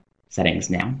our settings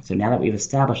now. So now that we've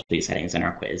established these settings in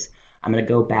our quiz, I'm going to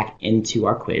go back into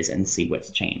our quiz and see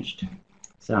what's changed.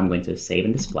 So I'm going to save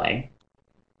and display.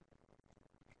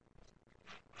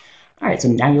 All right, so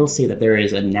now you'll see that there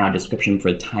is a now description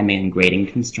for the timing and grading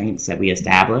constraints that we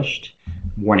established,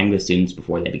 warning the students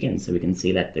before they begin. So we can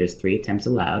see that there's 3 attempts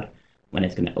allowed, when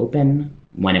it's going to open,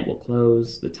 when it will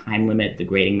close, the time limit, the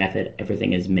grading method,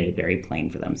 everything is made very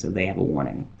plain for them, so they have a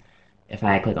warning. If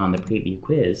I click on the preview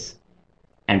quiz,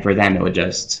 and for them it would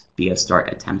just be a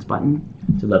start attempt button,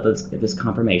 so let's get this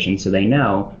confirmation so they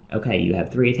know, okay, you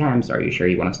have 3 attempts, are you sure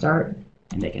you want to start?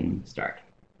 And they can start.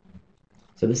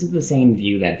 So this is the same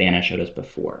view that Vanna showed us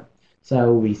before.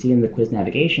 So we see in the quiz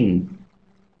navigation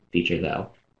feature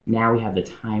though, now we have the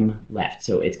time left.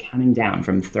 So it's counting down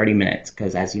from 30 minutes,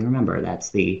 because as you remember, that's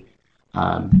the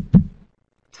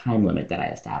time limit that I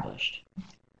established.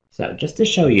 So just to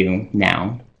show you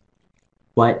now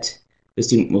what the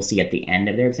student will see at the end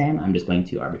of their exam, I'm just going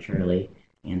to arbitrarily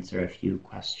answer a few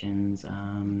questions.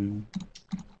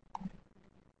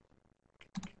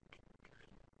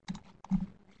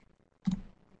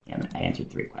 Yeah, I answered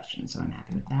 3 questions, so I'm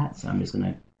happy with that. So I'm just going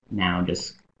to now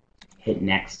just hit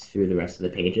next through the rest of the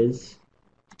pages.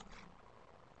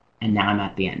 And now I'm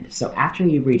at the end. So after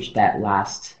you reach that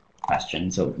last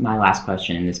question, so my last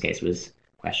question in this case was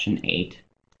question 8,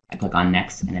 I click on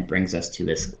next and it brings us to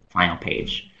this final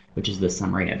page, which is the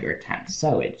summary of your attempts.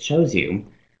 So it shows you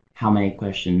how many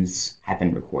questions have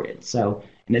been recorded. So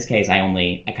in this case, I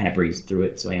kind of breezed through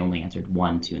it, so I only answered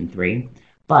 1, 2, and 3.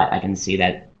 But I can see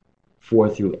that 4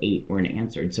 through 8 weren't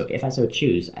answered. So if I so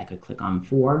choose, I could click on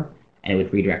 4 and it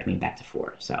would redirect me back to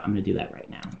 4. So I'm going to do that right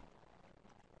now.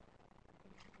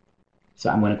 So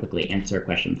I'm going to quickly answer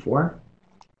question 4.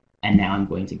 And now I'm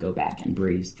going to go back and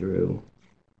breeze through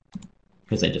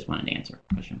because I just wanted to answer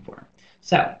question 4.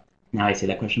 So now I see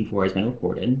that question 4 has been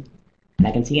recorded. And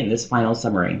I can see in this final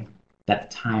summary that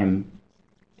the time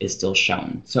is still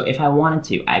shown. So if I wanted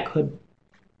to, I could,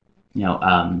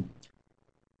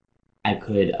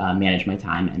 manage my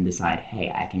time and decide,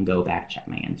 hey, I can go back, check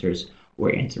my answers,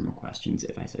 or answer more questions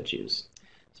if I so choose.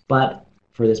 But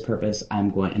for this purpose,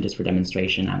 and just for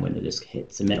demonstration, I'm going to just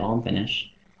hit submit all and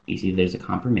finish. You see there's a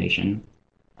confirmation,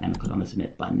 and I'm going to click on the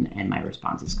submit button, and my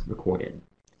response is recorded.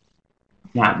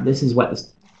 Now, this is what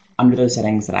under those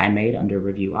settings that I made under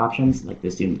review options, like the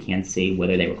student can't see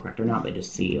whether they were correct or not, they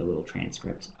just see a little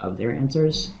transcript of their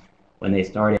answers, when they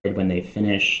started, when they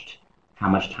finished, how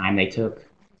much time they took.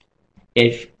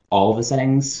 If all of the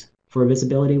settings for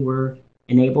visibility were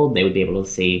enabled, they would be able to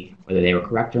see whether they were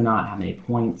correct or not, how many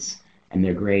points, and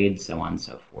their grades, so on and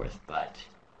so forth. But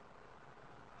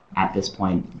at this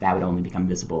point, that would only become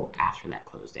visible after that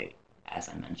close date, as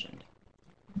I mentioned.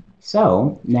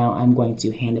 So now I'm going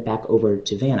to hand it back over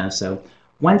to Vanna. So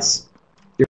once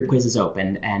your quiz is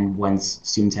open and once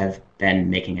students have been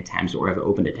making attempts or have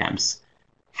opened attempts,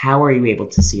 how are you able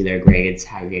to see their grades?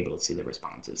 How are you able to see their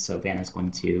responses? So Vanna's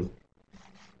going to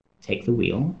take the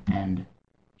wheel and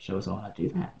show us all how to do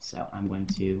that. So I'm going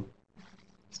to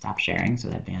stop sharing so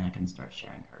that Vanna can start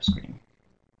sharing her screen.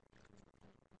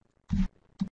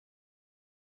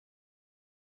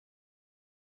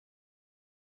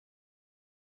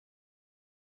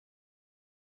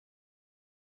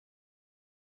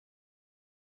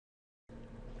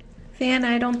 Vanna,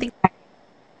 I don't think...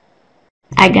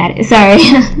 I got it, sorry.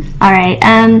 All right,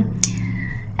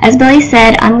 as Billy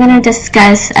said, I'm going to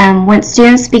discuss once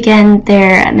students begin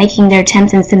making their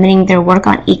attempts and submitting their work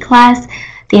on eClass,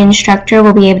 the instructor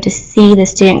will be able to see the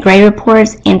student grade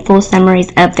reports and full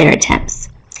summaries of their attempts.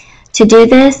 To do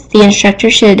this, the instructor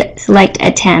should select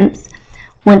attempts.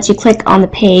 Once you click on the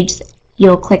page,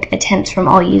 you'll click attempts from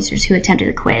all users who attempted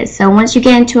the quiz. So once you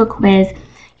get into a quiz,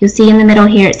 you'll see in the middle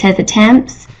here it says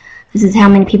attempts. This is how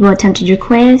many people attempted your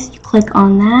quiz. You click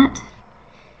on that.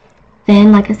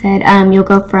 Then, like I said, you'll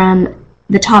go from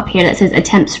the top here that says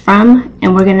attempts from,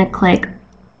 and we're going to click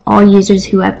all users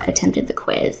who have attempted the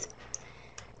quiz.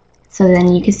 So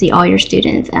then you can see all your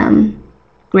students'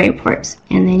 grade reports.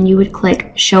 And then you would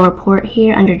click show report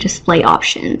here under display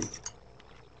options.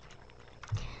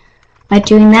 By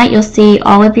doing that, you'll see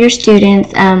all of your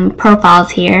students'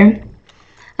 profiles here.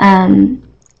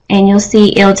 And you'll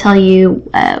see it'll tell you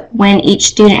when each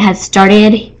student has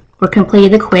started or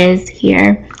completed the quiz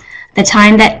here, the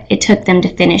time that it took them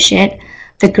to finish it,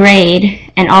 the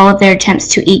grade, and all of their attempts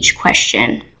to each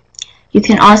question. You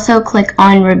can also click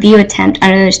on review attempt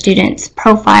under the student's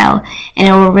profile, and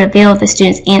it will reveal the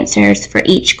student's answers for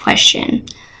each question.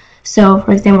 So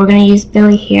for example, we're going to use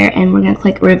Billy here, and we're going to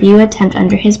click review attempt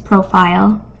under his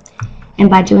profile. And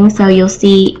by doing so, you'll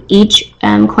see each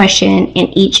question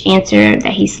and each answer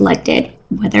that he selected,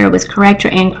 whether it was correct or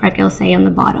incorrect, it'll say on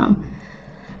the bottom.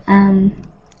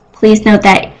 Please note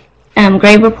that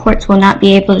grade reports will not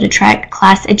be able to track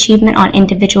class achievement on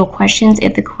individual questions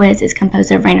if the quiz is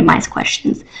composed of randomized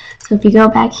questions. So if you go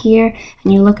back here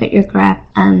and you look at your graph,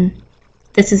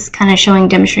 this is kind of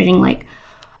demonstrating like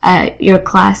your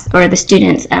class or the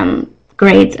students'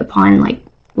 grades upon like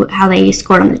how they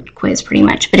scored on the quiz pretty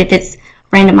much. But if it's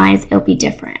randomized, it'll be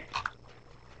different.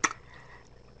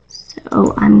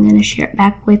 So I'm going to share it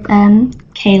back with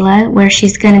Kayla, where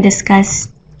she's going to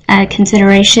discuss other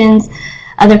considerations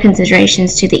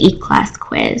to the eClass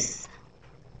quiz.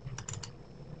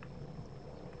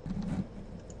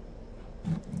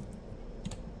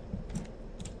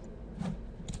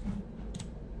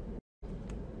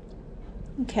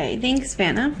 Okay, thanks,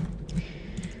 Vanna.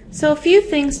 So a few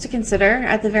things to consider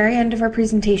at the very end of our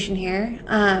presentation here.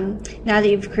 Now that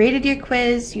you've created your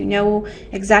quiz, you know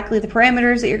exactly the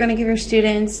parameters that you're going to give your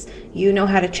students, you know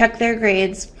how to check their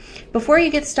grades. Before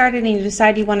you get started and you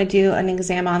decide you want to do an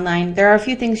exam online, there are a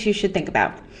few things you should think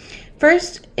about.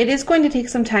 First, it is going to take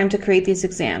some time to create these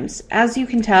exams. As you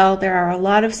can tell, there are a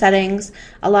lot of settings,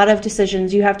 a lot of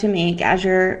decisions you have to make as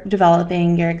you're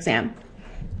developing your exam.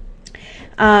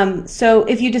 So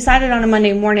if you decided on a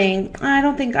Monday morning, I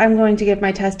don't think I'm going to give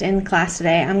my test in class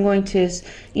today, I'm going to,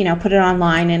 put it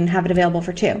online and have it available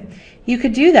for 2. You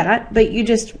could do that, but you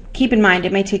just keep in mind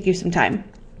it may take you some time.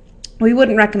 We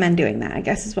wouldn't recommend doing that, I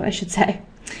guess is what I should say.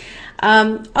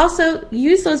 Also,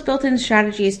 use those built-in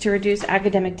strategies to reduce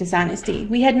academic dishonesty.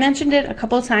 We had mentioned it a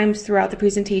couple of times throughout the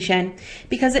presentation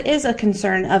because it is a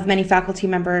concern of many faculty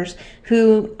members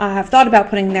who have thought about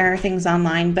putting their things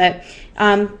online, but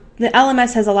the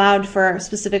LMS has allowed for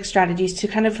specific strategies to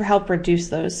kind of help reduce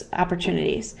those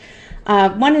opportunities.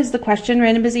 One is the question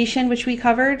randomization, which we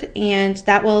covered, and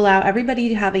that will allow everybody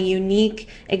to have a unique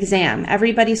exam.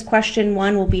 Everybody's question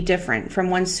one will be different from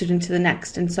one student to the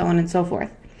next, and so on and so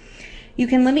forth. You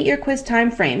can limit your quiz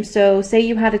time frame. So say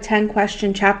you had a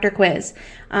 10-question chapter quiz.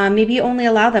 Maybe you only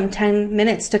allow them 10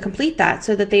 minutes to complete that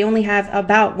so that they only have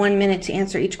about 1 minute to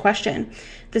answer each question.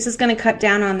 This is going to cut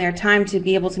down on their time to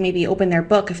be able to maybe open their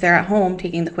book if they're at home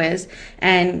taking the quiz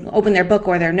and open their book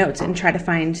or their notes and try to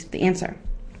find the answer.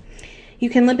 You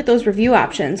can limit those review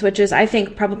options, which is, I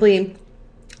think, probably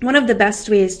one of the best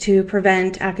ways to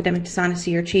prevent academic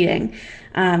dishonesty or cheating.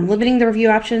 Limiting the review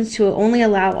options to only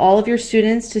allow all of your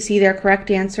students to see their correct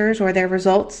answers or their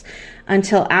results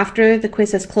until after the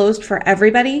quiz has closed for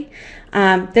everybody.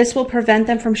 This will prevent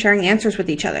them from sharing answers with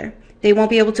each other. They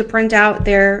won't be able to print out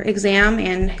their exam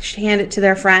and hand it to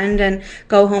their friend and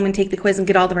go home and take the quiz and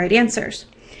get all the right answers.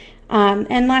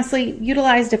 And lastly,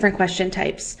 utilize different question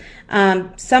types.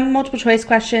 Some multiple choice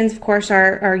questions, of course,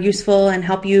 are useful and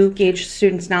help you gauge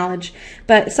students' knowledge,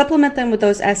 but supplement them with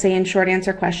those essay and short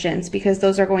answer questions because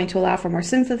those are going to allow for more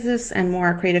synthesis and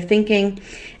more creative thinking,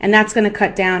 and that's going to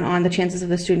cut down on the chances of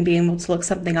the student being able to look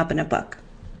something up in a book.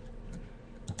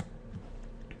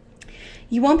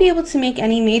 You won't be able to make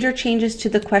any major changes to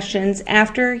the questions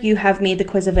after you have made the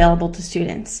quiz available to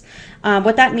students.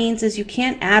 What that means is you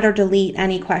can't add or delete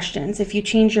any questions. If you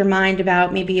change your mind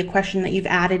about maybe a question that you've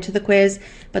added to the quiz,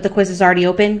 but the quiz is already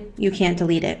open, you can't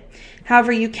delete it.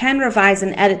 However, you can revise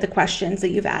and edit the questions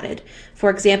that you've added. For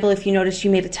example, if you notice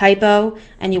you made a typo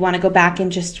and you want to go back and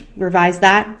just revise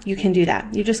that, you can do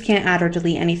that. You just can't add or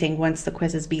delete anything once the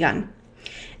quiz has begun.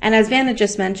 And as Vanna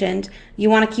just mentioned, you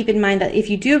want to keep in mind that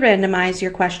if you do randomize your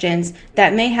questions,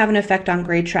 that may have an effect on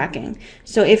grade tracking.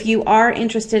 So if you are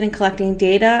interested in collecting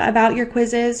data about your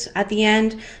quizzes at the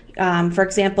end, for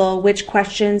example, which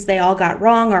questions they all got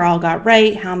wrong or all got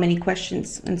right, how many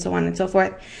questions, and so on and so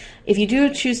forth, if you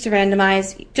do choose to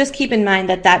randomize, just keep in mind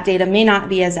that that data may not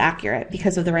be as accurate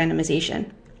because of the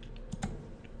randomization.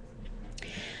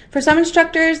 For some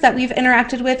instructors that we've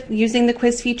interacted with using the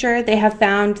quiz feature, they have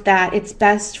found that it's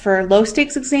best for low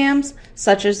stakes exams,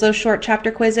 such as those short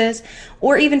chapter quizzes,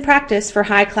 or even practice for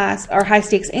high class or high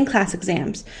stakes in-class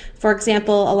exams. For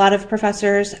example, a lot of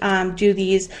professors do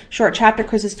these short chapter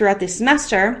quizzes throughout the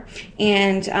semester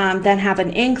and then have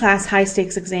an in-class high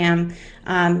stakes exam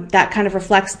that kind of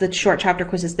reflects the short chapter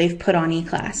quizzes they've put on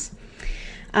eClass.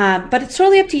 But it's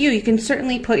totally up to you. You can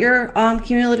certainly put your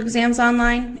cumulative exams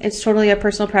online. It's totally a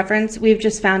personal preference. We've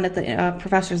just found that the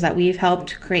professors that we've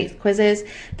helped create quizzes,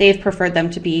 they've preferred them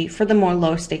to be for the more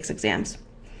low stakes exams.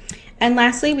 And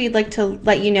lastly, we'd like to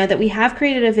let you know that we have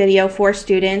created a video for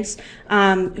students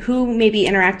who may be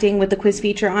interacting with the quiz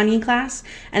feature on eClass,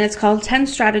 and it's called 10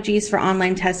 Strategies for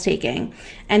Online Test Taking.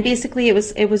 And basically it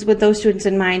was with those students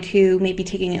in mind who may be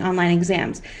taking online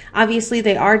exams. Obviously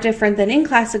they are different than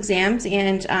in-class exams,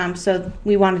 and so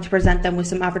we wanted to present them with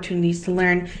some opportunities to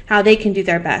learn how they can do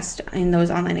their best in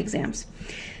those online exams.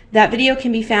 That video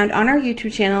can be found on our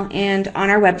YouTube channel and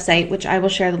on our website, which I will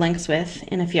share the links with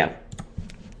in a few.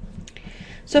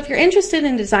 So if you're interested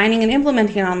in designing and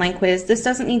implementing an online quiz, this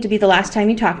doesn't need to be the last time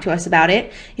you talk to us about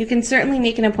it. You can certainly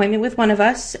make an appointment with one of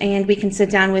us and we can sit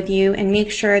down with you and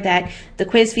make sure that the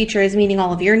quiz feature is meeting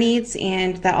all of your needs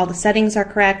and that all the settings are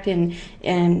correct and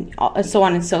so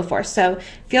on and so forth. So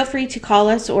feel free to call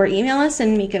us or email us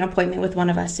and make an appointment with one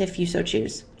of us if you so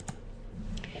choose.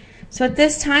 So at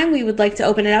this time, we would like to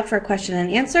open it up for a question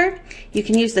and answer. You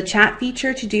can use the chat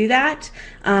feature to do that.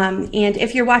 And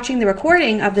if you're watching the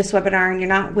recording of this webinar and you're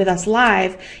not with us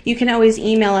live, you can always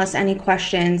email us any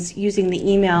questions using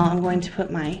the email. I'm going to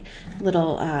put my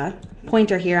little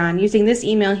pointer here on using this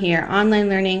email here,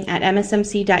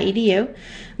 onlinelearning@msmc.edu.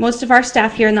 Most of our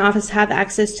staff here in the office have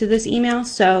access to this email,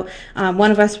 so one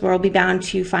of us will be bound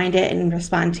to find it and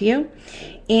respond to you.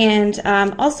 And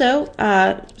also,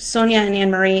 Sonia and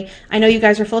Anne-Marie, I know you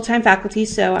guys are full-time faculty,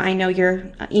 so I know your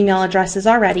email addresses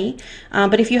already.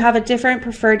 But if you have a different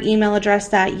preferred email address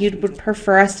that you would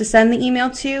prefer us to send the email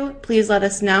to, please let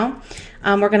us know.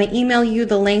 We're going to email you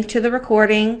the link to the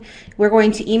recording. We're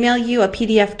going to email you a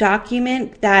PDF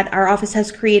document that our office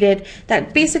has created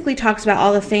that basically talks about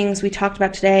all the things we talked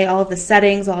about today, all of the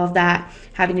settings, all of that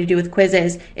having to do with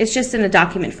quizzes. It's just in a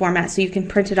document format, so you can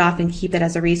print it off and keep it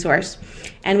as a resource.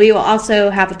 And we will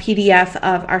also have a PDF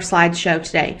of our slideshow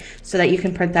today so that you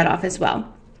can print that off as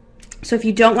well. So if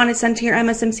you don't want it sent to your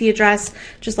MSMC address,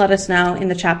 just let us know in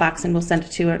the chat box and we'll send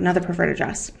it to another preferred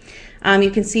address.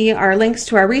 You can see our links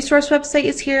to our resource website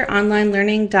is here,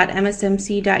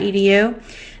 onlinelearning.msmc.edu.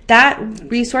 That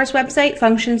resource website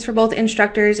functions for both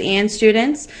instructors and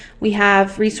students. We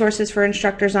have resources for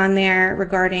instructors on there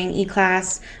regarding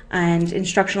eClass and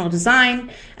instructional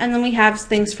design. And then we have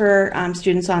things for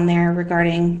students on there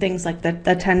regarding things like the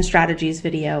 10 strategies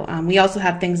video. We also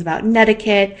have things about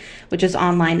netiquette, which is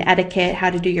online etiquette, how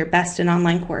to do your best in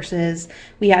online courses.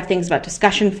 We have things about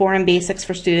discussion forum basics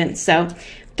for students. So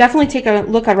definitely take a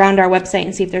look around our website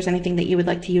and see if there's anything that you would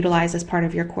like to utilize as part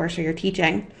of your course or your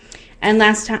teaching. And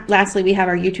lastly, we have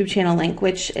our YouTube channel link,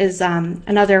 which is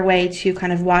another way to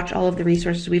kind of watch all of the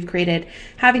resources we've created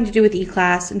having to do with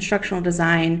eClass, instructional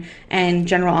design, and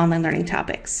general online learning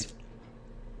topics.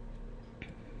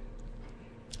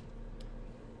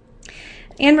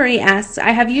 Anne-Marie asks,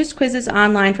 I have used quizzes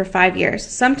online for 5 years.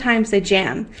 Sometimes they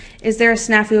jam. Is there a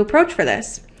snafu approach for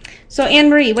this? So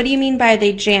Anne-Marie, what do you mean by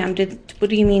they jam? What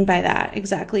do you mean by that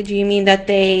exactly? Do you mean that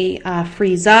they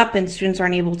freeze up and students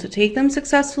aren't able to take them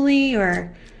successfully,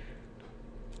 or?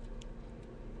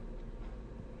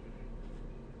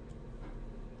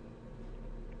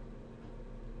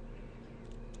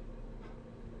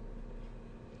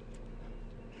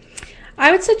 I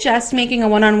would suggest making a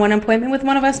one-on-one appointment with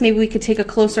one of us. Maybe we could take a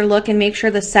closer look and make sure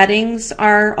the settings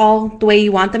are all the way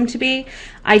you want them to be.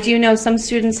 I do know some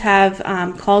students have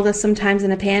called us sometimes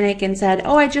in a panic and said,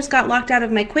 oh, I just got locked out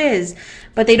of my quiz,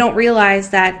 but they don't realize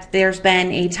that there's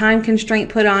been a time constraint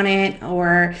put on it,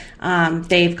 or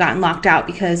they've gotten locked out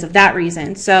because of that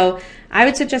reason. So I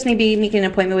would suggest maybe making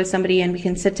an appointment with somebody and we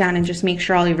can sit down and just make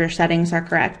sure all of your settings are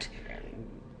correct.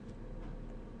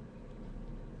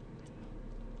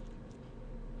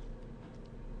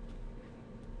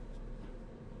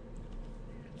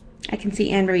 I can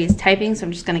see Anne-Marie is typing, so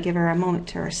I'm just going to give her a moment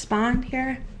to respond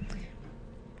here.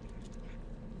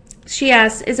 She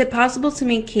asks, is it possible to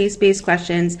make case-based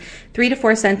questions 3 to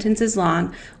 4 sentences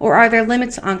long, or are there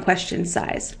limits on question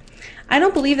size? I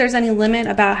don't believe there's any limit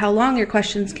about how long your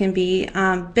questions can be.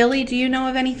 Billy, do you know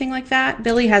of anything like that?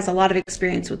 Billy has a lot of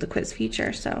experience with the quiz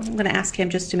feature, so I'm going to ask him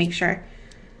just to make sure.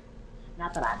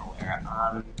 Not that I'm aware.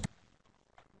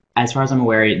 As far as I'm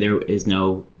aware, there is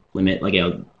no limit. Like,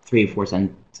 3 or 4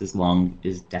 sentences long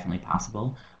is definitely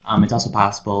possible. It's also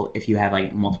possible if you have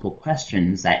like multiple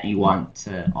questions that you want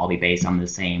to all be based on the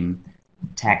same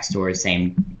text or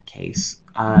same case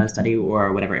study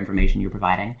or whatever information you're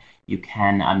providing. You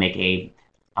can make a,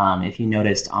 if you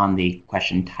noticed on the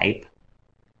question type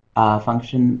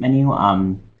function menu,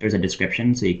 there's a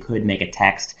description, so you could make a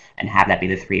text and have that be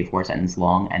the 3 or 4 sentence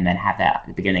long, and then have that at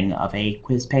the beginning of a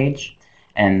quiz page.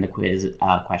 And the quiz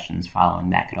questions following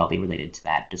that could all be related to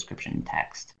that description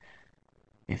text,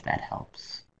 if that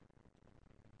helps.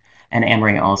 And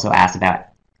Anne-Marie also asked about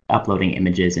uploading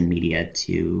images and media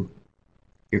to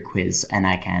your quiz, and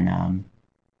I can,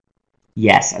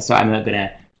 yes, so I'm going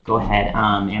to go ahead,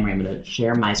 Anne-Marie, I'm going to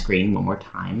share my screen one more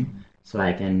time so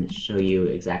I can show you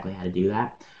exactly how to do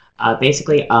that.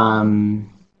 Basically,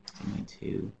 I'm going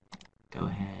to go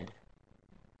ahead,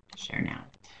 share now.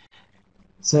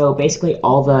 So basically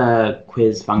all the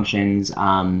quiz functions,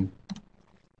 the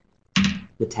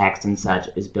text and such,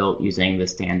 is built using the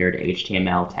standard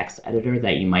HTML text editor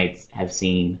that you might have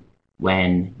seen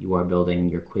when you are building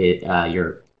your quiz,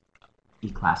 your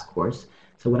eClass course.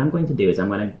 So what I'm going to do is I'm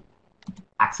going to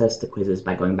access the quizzes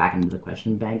by going back into the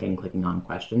question bank and clicking on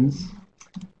questions.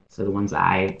 So the ones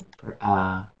I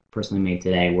personally made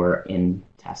today were in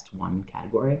test 1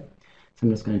 category. So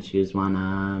I'm just going to choose one.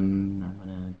 I'm going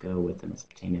to go with the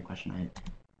Mesopotamia question.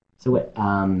 So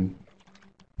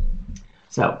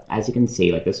as you can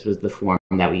see, like, this was the form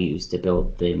that we used to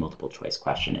build the multiple choice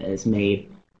question. It is made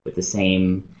with the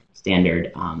same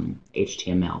standard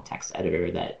HTML text editor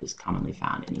that is commonly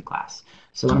found in eClass.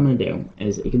 So what I'm going to do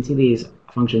is, you can see these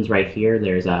functions right here.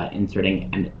 There's inserting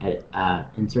and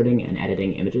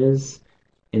editing images,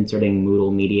 inserting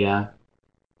Moodle media,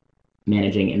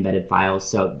 managing embedded files.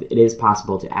 So it is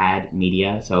possible to add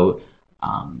media, so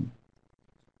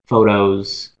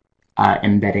photos,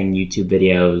 embedding YouTube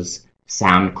videos,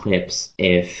 sound clips,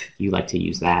 if you like to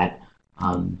use that.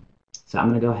 So I'm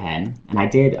going to go ahead, and I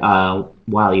did,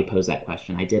 while you posed that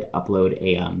question, I did upload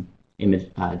a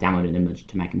download an image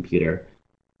to my computer,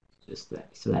 just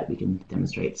so that we can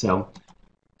demonstrate. So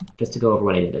just to go over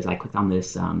what I did is I clicked on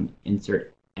this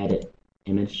insert edit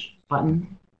image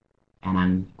button, and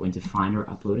I'm going to find or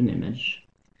upload an image,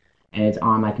 and it's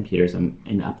on my computer, so I'm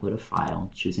in upload a file,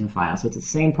 choosing a file. So it's the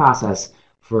same process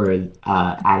for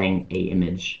adding a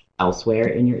image elsewhere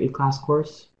in your eClass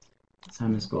course. So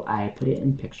I'm just I put it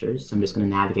in pictures, so I'm just going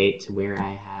to navigate to where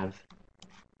I have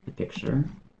the picture.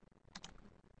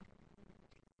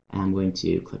 And I'm going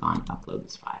to click on upload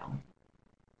this file.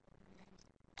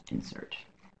 Insert.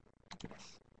 Yes.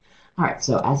 All right,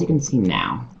 so as you can see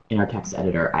now, in our text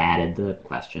editor, I added the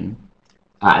question.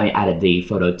 I added the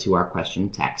photo to our question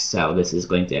text, so this is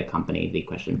going to accompany the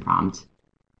question prompt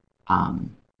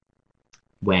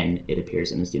when it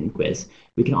appears in the student quiz.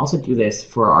 We can also do this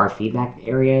for our feedback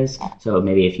areas, so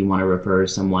maybe if you want to refer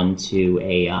someone to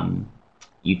a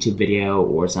YouTube video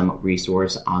or some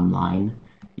resource online,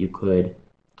 you could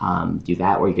do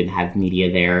that, or you could have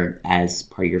media there as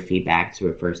part of your feedback to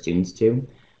refer students to.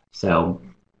 So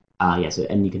yeah, so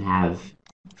and you can have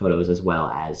photos as well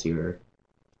as your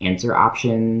answer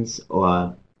options,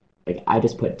 or like I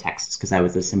just put texts because that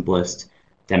was the simplest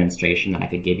demonstration that I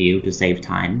could give you to save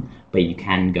time, but you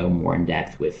can go more in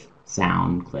depth with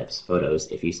sound, clips, photos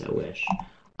if you so wish. So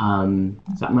I'm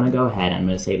going to go ahead, I'm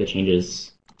going to save the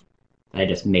changes that I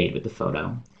just made with the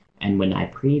photo. And when I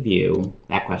preview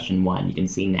that question 1, you can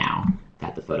see now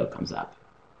that the photo comes up.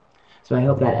 So I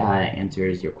hope that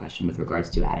answers your question with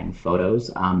regards to adding photos.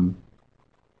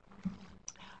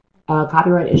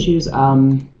 Copyright issues,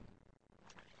 well,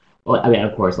 I mean,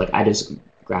 of course, like I just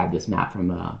grabbed this map from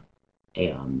a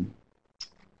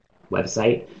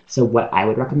website. So what I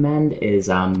would recommend is,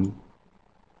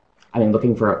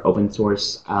 looking for open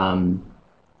source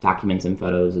documents and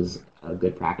photos is a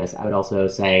good practice. I would also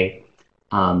say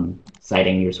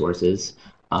citing your sources.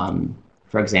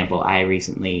 For example, I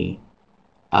recently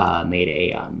made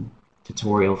a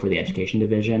tutorial for the education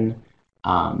division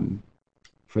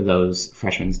for those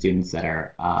freshman students that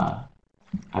are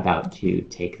about to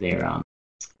take their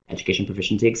education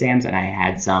proficiency exams, and I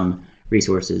had some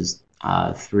resources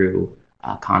through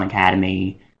Khan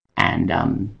Academy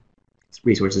and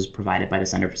resources provided by the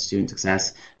Center for Student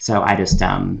Success. So I just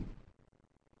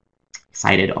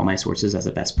cited all my sources as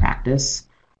a best practice.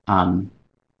 But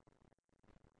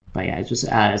yeah, it's just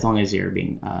as long as you're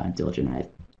being diligent, I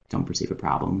don't perceive a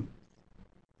problem.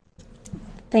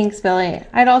 Thanks, Billy.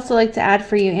 I'd also like to add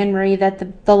for you, Anne-Marie,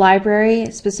 that the library,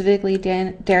 specifically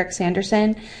Derek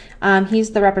Sanderson,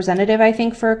 he's the representative, I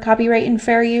think, for copyright and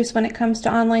fair use when it comes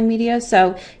to online media.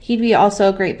 So he'd be also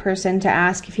a great person to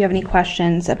ask if you have any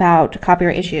questions about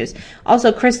copyright issues.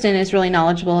 Also, Kristen is really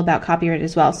knowledgeable about copyright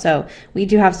as well. So we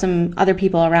do have some other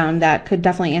people around that could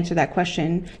definitely answer that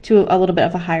question to a little bit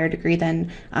of a higher degree than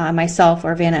myself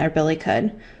or Vanna or Billy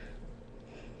could.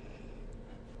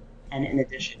 And in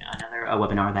addition, another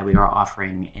webinar that we are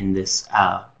offering in this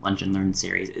Lunch and Learn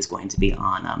series is going to be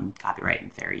on copyright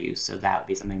and fair use. So that would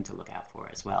be something to look out for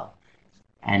as well.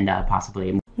 And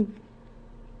possibly...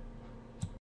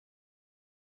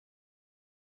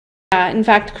 in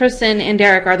fact, Kristen and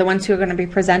Derek are the ones who are going to be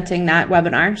presenting that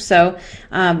webinar. So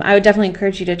I would definitely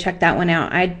encourage you to check that one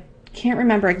out. I can't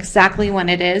remember exactly when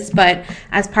it is, but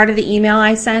as part of the email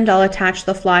I send, I'll attach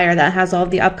the flyer that has all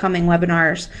of the upcoming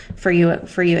webinars for you,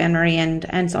 Anne-Marie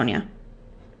and Sonia.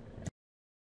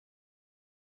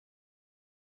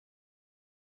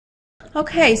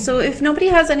 Okay, so if nobody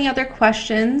has any other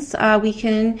questions, we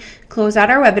can close out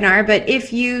our webinar. But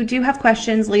if you do have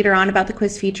questions later on about the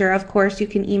quiz feature, of course, you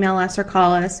can email us or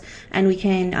call us, and we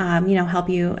can, help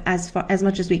you as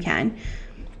much as we can.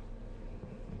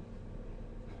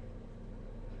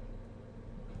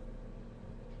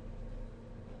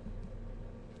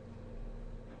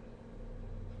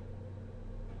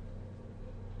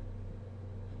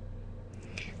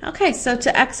 Okay, so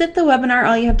to exit the webinar,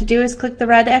 all you have to do is click the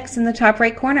red X in the top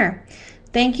right corner.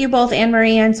 Thank you both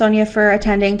Anne-Marie and Sonia for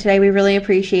attending today. We really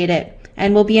appreciate it.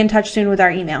 And we'll be in touch soon with our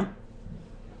email.